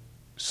Spirit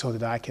so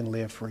that I can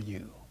live for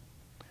you.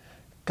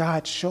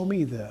 God, show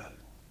me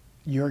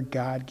your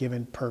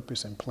God-given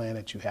purpose and plan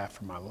that you have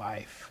for my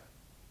life.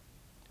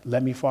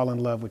 Let me fall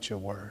in love with your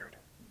word.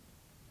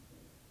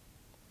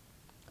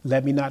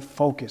 Let me not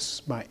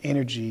focus my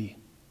energy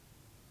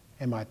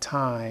and my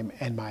time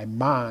and my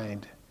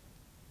mind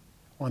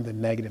on the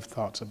negative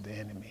thoughts of the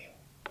enemy.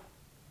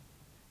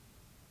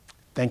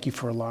 Thank you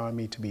for allowing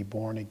me to be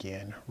born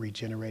again,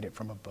 regenerated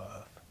from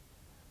above.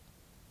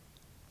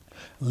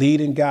 Lead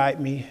and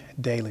guide me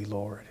daily,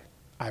 Lord.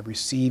 I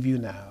receive you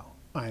now.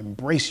 I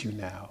embrace you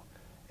now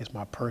as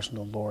my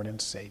personal Lord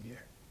and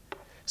Savior.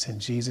 It's in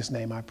Jesus'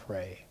 name I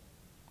pray.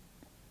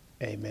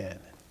 Amen.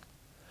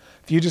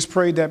 If you just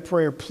prayed that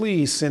prayer,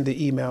 please send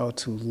the email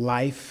to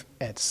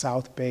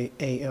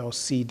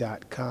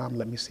life@southbayalc.com.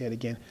 Let me say it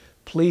again.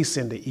 Please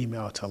send the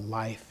email to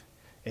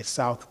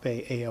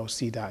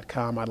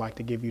life@southbayalc.com. I'd like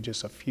to give you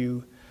just a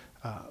few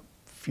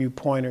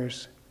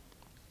pointers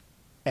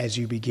as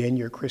you begin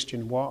your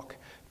Christian walk.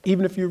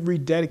 Even if you've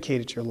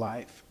rededicated your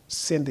life,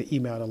 send the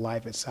email to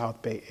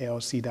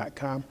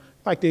life@southbayalc.com.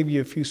 I'd like to give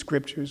you a few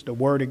scriptures, the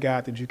word of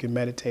God that you can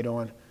meditate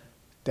on,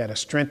 that'll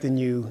strengthen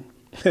you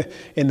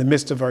in the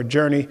midst of our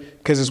journey.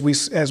 Because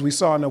as we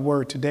saw in the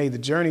word today, the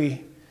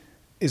journey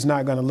is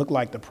not going to look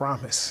like the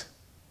promise.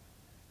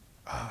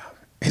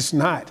 It's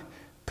not,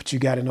 but you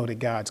got to know that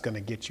God's going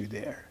to get you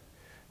there.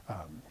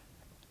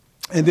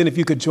 And then if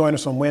you could join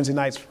us on Wednesday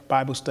nights for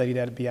Bible study,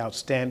 that'd be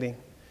outstanding.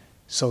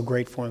 So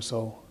grateful and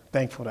so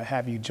thankful to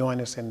have you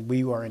join us. And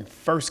we are in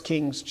 1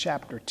 Kings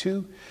chapter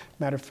 2.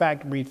 Matter of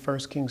fact, read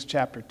 1 Kings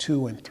chapter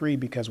 2 and 3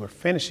 because we're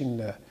finishing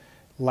the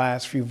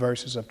last few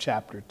verses of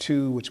chapter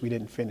 2, which we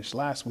didn't finish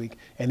last week.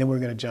 And then we're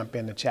going to jump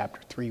into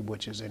chapter 3,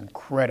 which is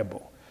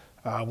incredible.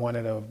 One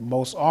of the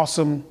most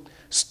awesome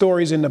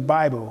stories in the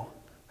Bible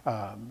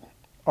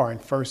are in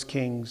 1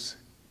 Kings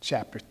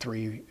chapter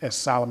 3, as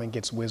Solomon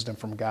gets wisdom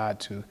from God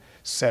to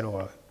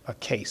settle a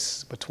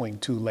case between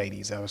two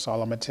ladies. That's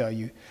all I'm going to tell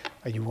you.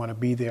 You want to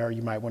be there.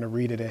 You might want to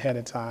read it ahead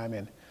of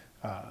time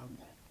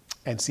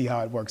and see how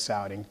it works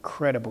out.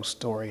 Incredible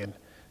story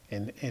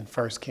in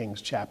 1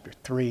 Kings chapter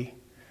 3.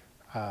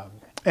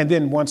 And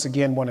then once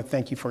again, want to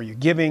thank you for your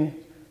giving.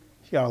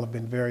 Y'all have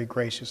been very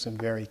gracious and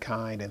very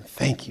kind, and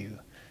thank you.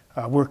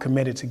 We're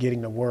committed to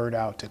getting the word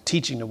out, to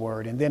teaching the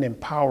word, and then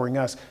empowering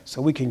us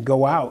so we can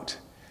go out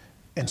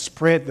and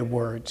spread the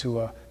word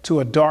to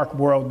a dark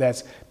world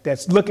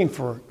that's looking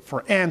for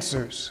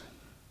answers.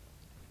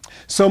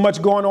 So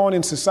much going on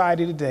in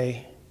society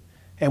today.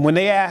 And when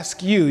they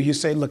ask you, you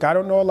say, look, I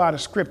don't know a lot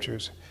of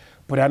scriptures,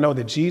 but I know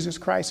that Jesus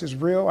Christ is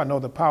real. I know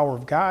the power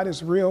of God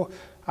is real.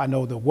 I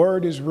know the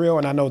word is real.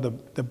 And I know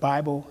the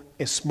Bible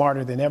is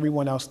smarter than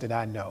everyone else that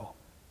I know.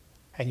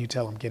 And you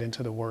tell them, get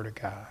into the word of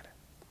God.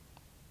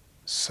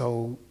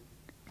 So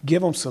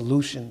give them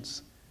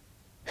solutions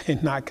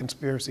and not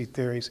conspiracy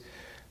theories.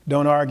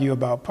 Don't argue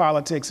about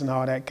politics and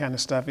all that kind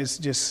of stuff.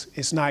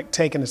 It's not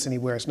taking us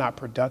anywhere. It's not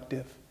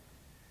productive.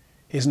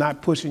 It's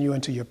not pushing you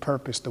into your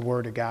purpose. The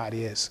word of God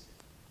is.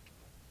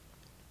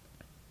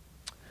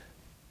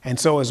 And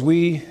so as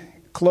we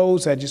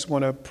close, I just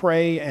want to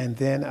pray, and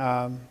then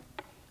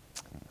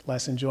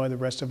let's enjoy the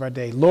rest of our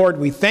day. Lord,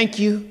 we thank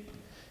you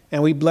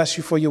and we bless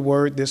you for your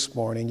word this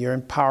morning, your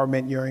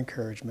empowerment, your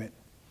encouragement.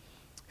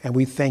 And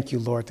we thank you,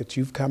 Lord, that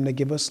you've come to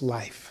give us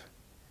life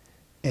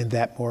and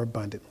that more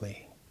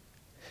abundantly.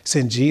 It's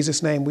in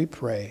Jesus' name we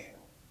pray.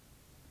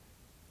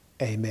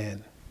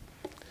 Amen.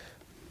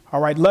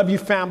 All right. Love you,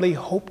 family.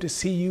 Hope to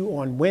see you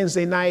on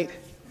Wednesday night.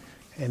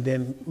 And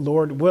then,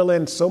 Lord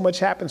willing, so much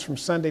happens from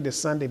Sunday to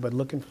Sunday, but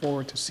looking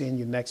forward to seeing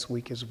you next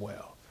week as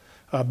well.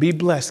 Be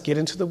blessed. Get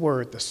into the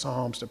word, the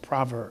Psalms, the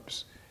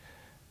Proverbs.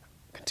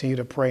 Continue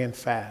to pray and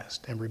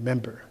fast. And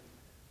remember,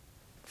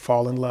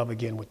 fall in love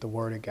again with the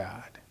word of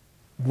God.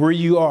 Where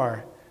you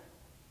are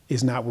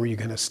is not where you're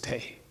going to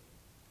stay.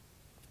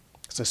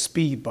 It's a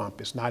speed bump.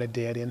 It's not a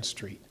dead-end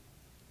street.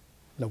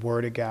 The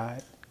word of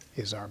God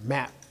is our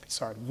map. It's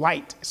our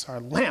light. It's our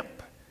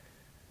lamp.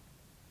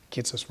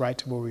 Gets us right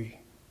to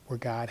where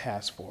God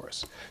has for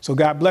us. So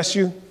God bless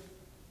you.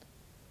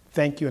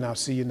 Thank you, and I'll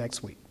see you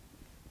next week.